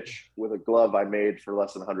 90-mile-an-hour pitch with a glove I made for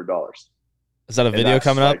less than $100. Is that a video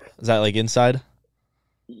coming up? Is that like inside?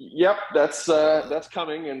 Yep, that's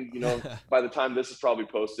coming. And, by the time this is probably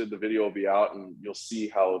posted, the video will be out and you'll see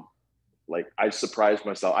how, like, I surprised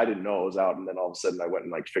myself. I didn't know it was out. And then all of a sudden I went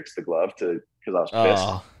and like fixed the glove because I was pissed.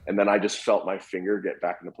 And then I just felt my finger get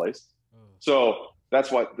back into place. So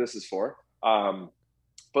that's what this is for.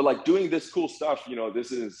 But like doing this cool stuff,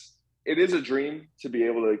 it is a dream to be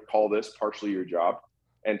able to call this partially your job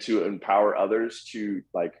and to empower others to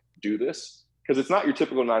like do this, because it's not your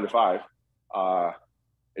typical 9 to 5.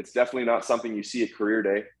 It's definitely not something you see at career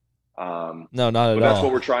day. No, not at all. That's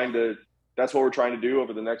what we're trying to do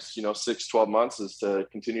over the next, 6-12 months, is to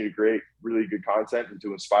continue to create really good content and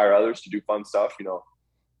to inspire others to do fun stuff.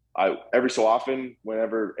 Every so often,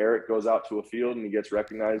 whenever Eric goes out to a field and he gets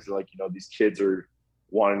recognized, like, these kids are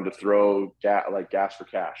wanting to throw gas for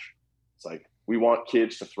cash. It's like, we want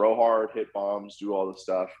kids to throw hard, hit bombs, do all this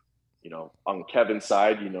stuff. On Kevin's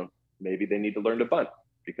side, maybe they need to learn to bunt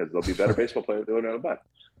because they'll be better baseball players if they learn how to bunt.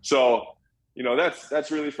 So,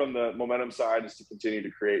 that's really from the Momentum side, is to continue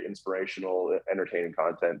to create inspirational, entertaining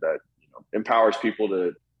content that, empowers people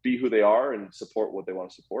to be who they are and support what they want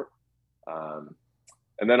to support.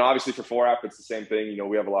 And then obviously for 4-App, it's the same thing.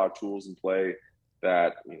 We have a lot of tools in play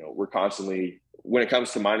that, we're constantly, when it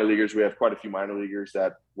comes to minor leaguers, we have quite a few minor leaguers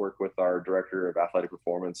that work with our director of athletic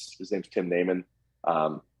performance. His name's Tim Naiman.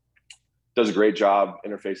 Does a great job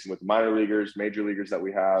interfacing with minor leaguers, major leaguers that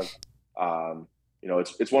we have.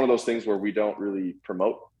 It's one of those things where we don't really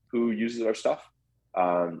promote who uses our stuff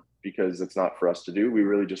because it's not for us to do. We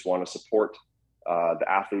really just want to support the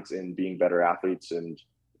athletes in being better athletes and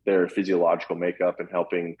their physiological makeup and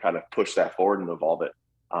helping kind of push that forward and evolve it.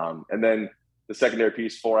 And then the secondary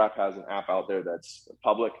piece, 4-App has an app out there that's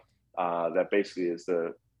public that basically is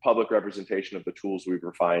the public representation of the tools we've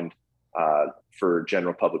refined for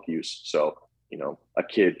general public use. So, a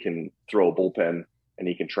kid can throw a bullpen and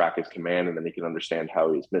he can track his command, and then he can understand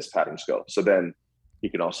how his miss patterns go. So then he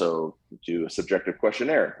can also do a subjective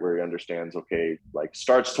questionnaire where he understands,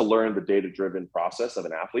 starts to learn the data-driven process of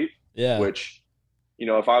an athlete. Yeah. Which,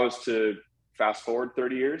 if I was to fast forward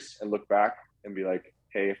 30 years and look back and be like,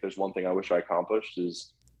 hey, if there's one thing I wish I accomplished,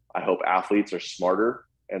 is I hope athletes are smarter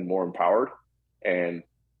and more empowered, and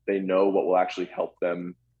they know what will actually help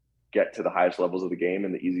them get to the highest levels of the game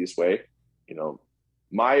in the easiest way.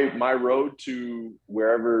 My road to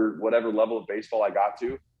whatever level of baseball I got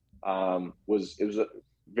to was a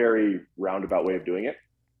very roundabout way of doing it.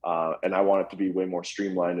 And I want it to be way more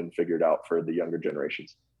streamlined and figured out for the younger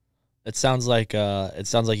generations. It sounds like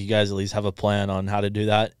you guys at least have a plan on how to do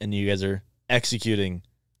that, and you guys are executing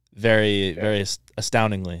very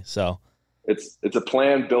astoundingly. So it's a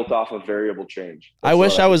plan built off of variable change. I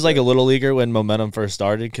wish I was like a little leaguer when Momentum first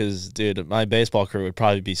started, because dude, my baseball career would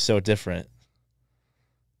probably be so different.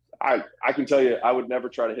 I can tell you, I would never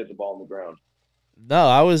try to hit the ball on the ground. No,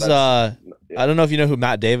 I was. Yeah. I don't know if you know who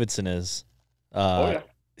Matt Davidson is. Oh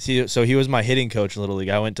yeah. So he was my hitting coach in Little League.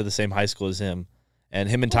 I went to the same high school as him,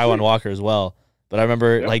 and Taiwan Walker as well. But I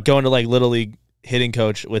remember like going to like Little League hitting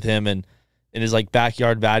coach with him, and in his like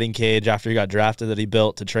backyard batting cage after he got drafted that he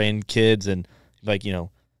built to train kids, and like, you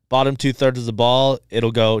know, bottom 2/3 of the ball,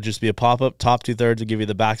 it'll go just be a pop up. Top 2/3 will give you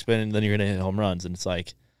the backspin, and then you're gonna hit home runs. And it's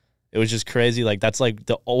like, it was just crazy. Like that's like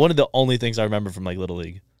one of the only things I remember from like Little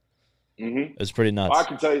League. Mm-hmm. It was pretty nuts. Well, I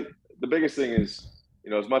can tell you the biggest thing is,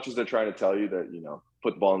 you know, as much as they're trying to tell you that, you know,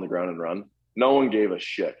 put the ball on the ground and run, no one gave a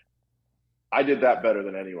shit. I did that better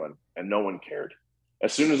than anyone, and no one cared.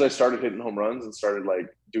 As soon as I started hitting home runs and started like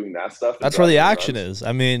doing that stuff, that's where the action is.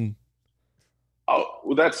 I mean, oh,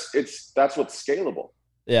 well, that's what's scalable.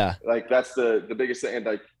 Yeah, like that's the biggest thing. And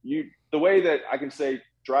like the way that I can say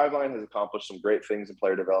Driveline has accomplished some great things in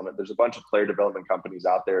player development. There's a bunch of player development companies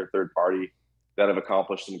out there, third party, that have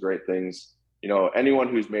accomplished some great things. You know, anyone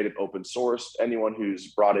who's made it open source, anyone who's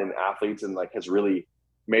brought in athletes and like has really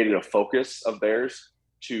made it a focus of theirs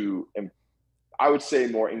to, I would say,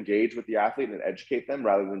 more engage with the athlete and educate them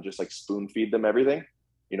rather than just like spoon feed them everything.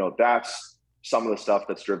 You know, that's some of the stuff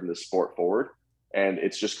that's driven the sport forward. And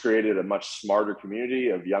it's just created a much smarter community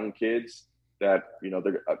of young kids that, you know,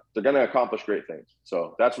 they're going to accomplish great things.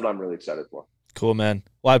 So that's what I'm really excited for. Cool, man.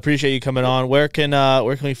 Well, I appreciate you coming on. Where can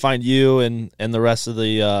we find you and the rest of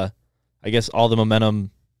the, I guess, all the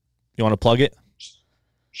Momentum? You want to plug it?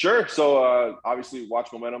 Sure. So obviously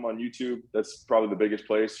watch Momentum on YouTube. That's probably the biggest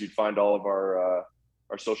place. You'd find all of our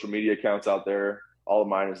social media accounts out there. All of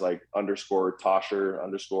mine is like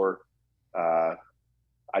 _Tosher_.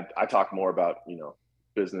 I talk more about, you know,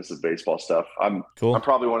 business of baseball stuff. I'm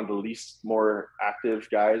probably one of the least more active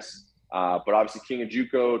guys. But obviously King of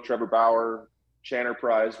JUCO, Trevor Bauer, Channer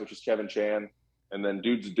Prize, which is Kevin Chan, and then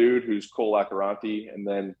Dude's a Dude, who's Cole Acaranti, and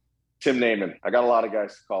then Tim Naiman. I got a lot of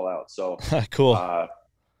guys to call out. So cool.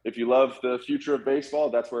 If you love the future of baseball,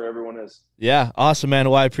 that's where everyone is. Yeah, awesome, man.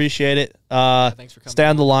 Well, I appreciate it. Thanks for coming. Stay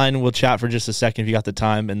on the line. We'll chat for just a second if you got the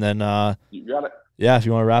time, and then you got it. Yeah, if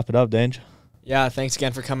you want to wrap it up, Dange. Yeah, thanks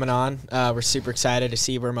again for coming on. We're super excited to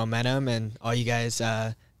see where Momentum and all you guys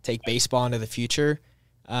take baseball into the future.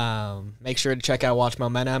 Make sure to check out Watch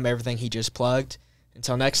Momentum, everything he just plugged.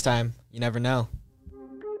 Until next time, you never know.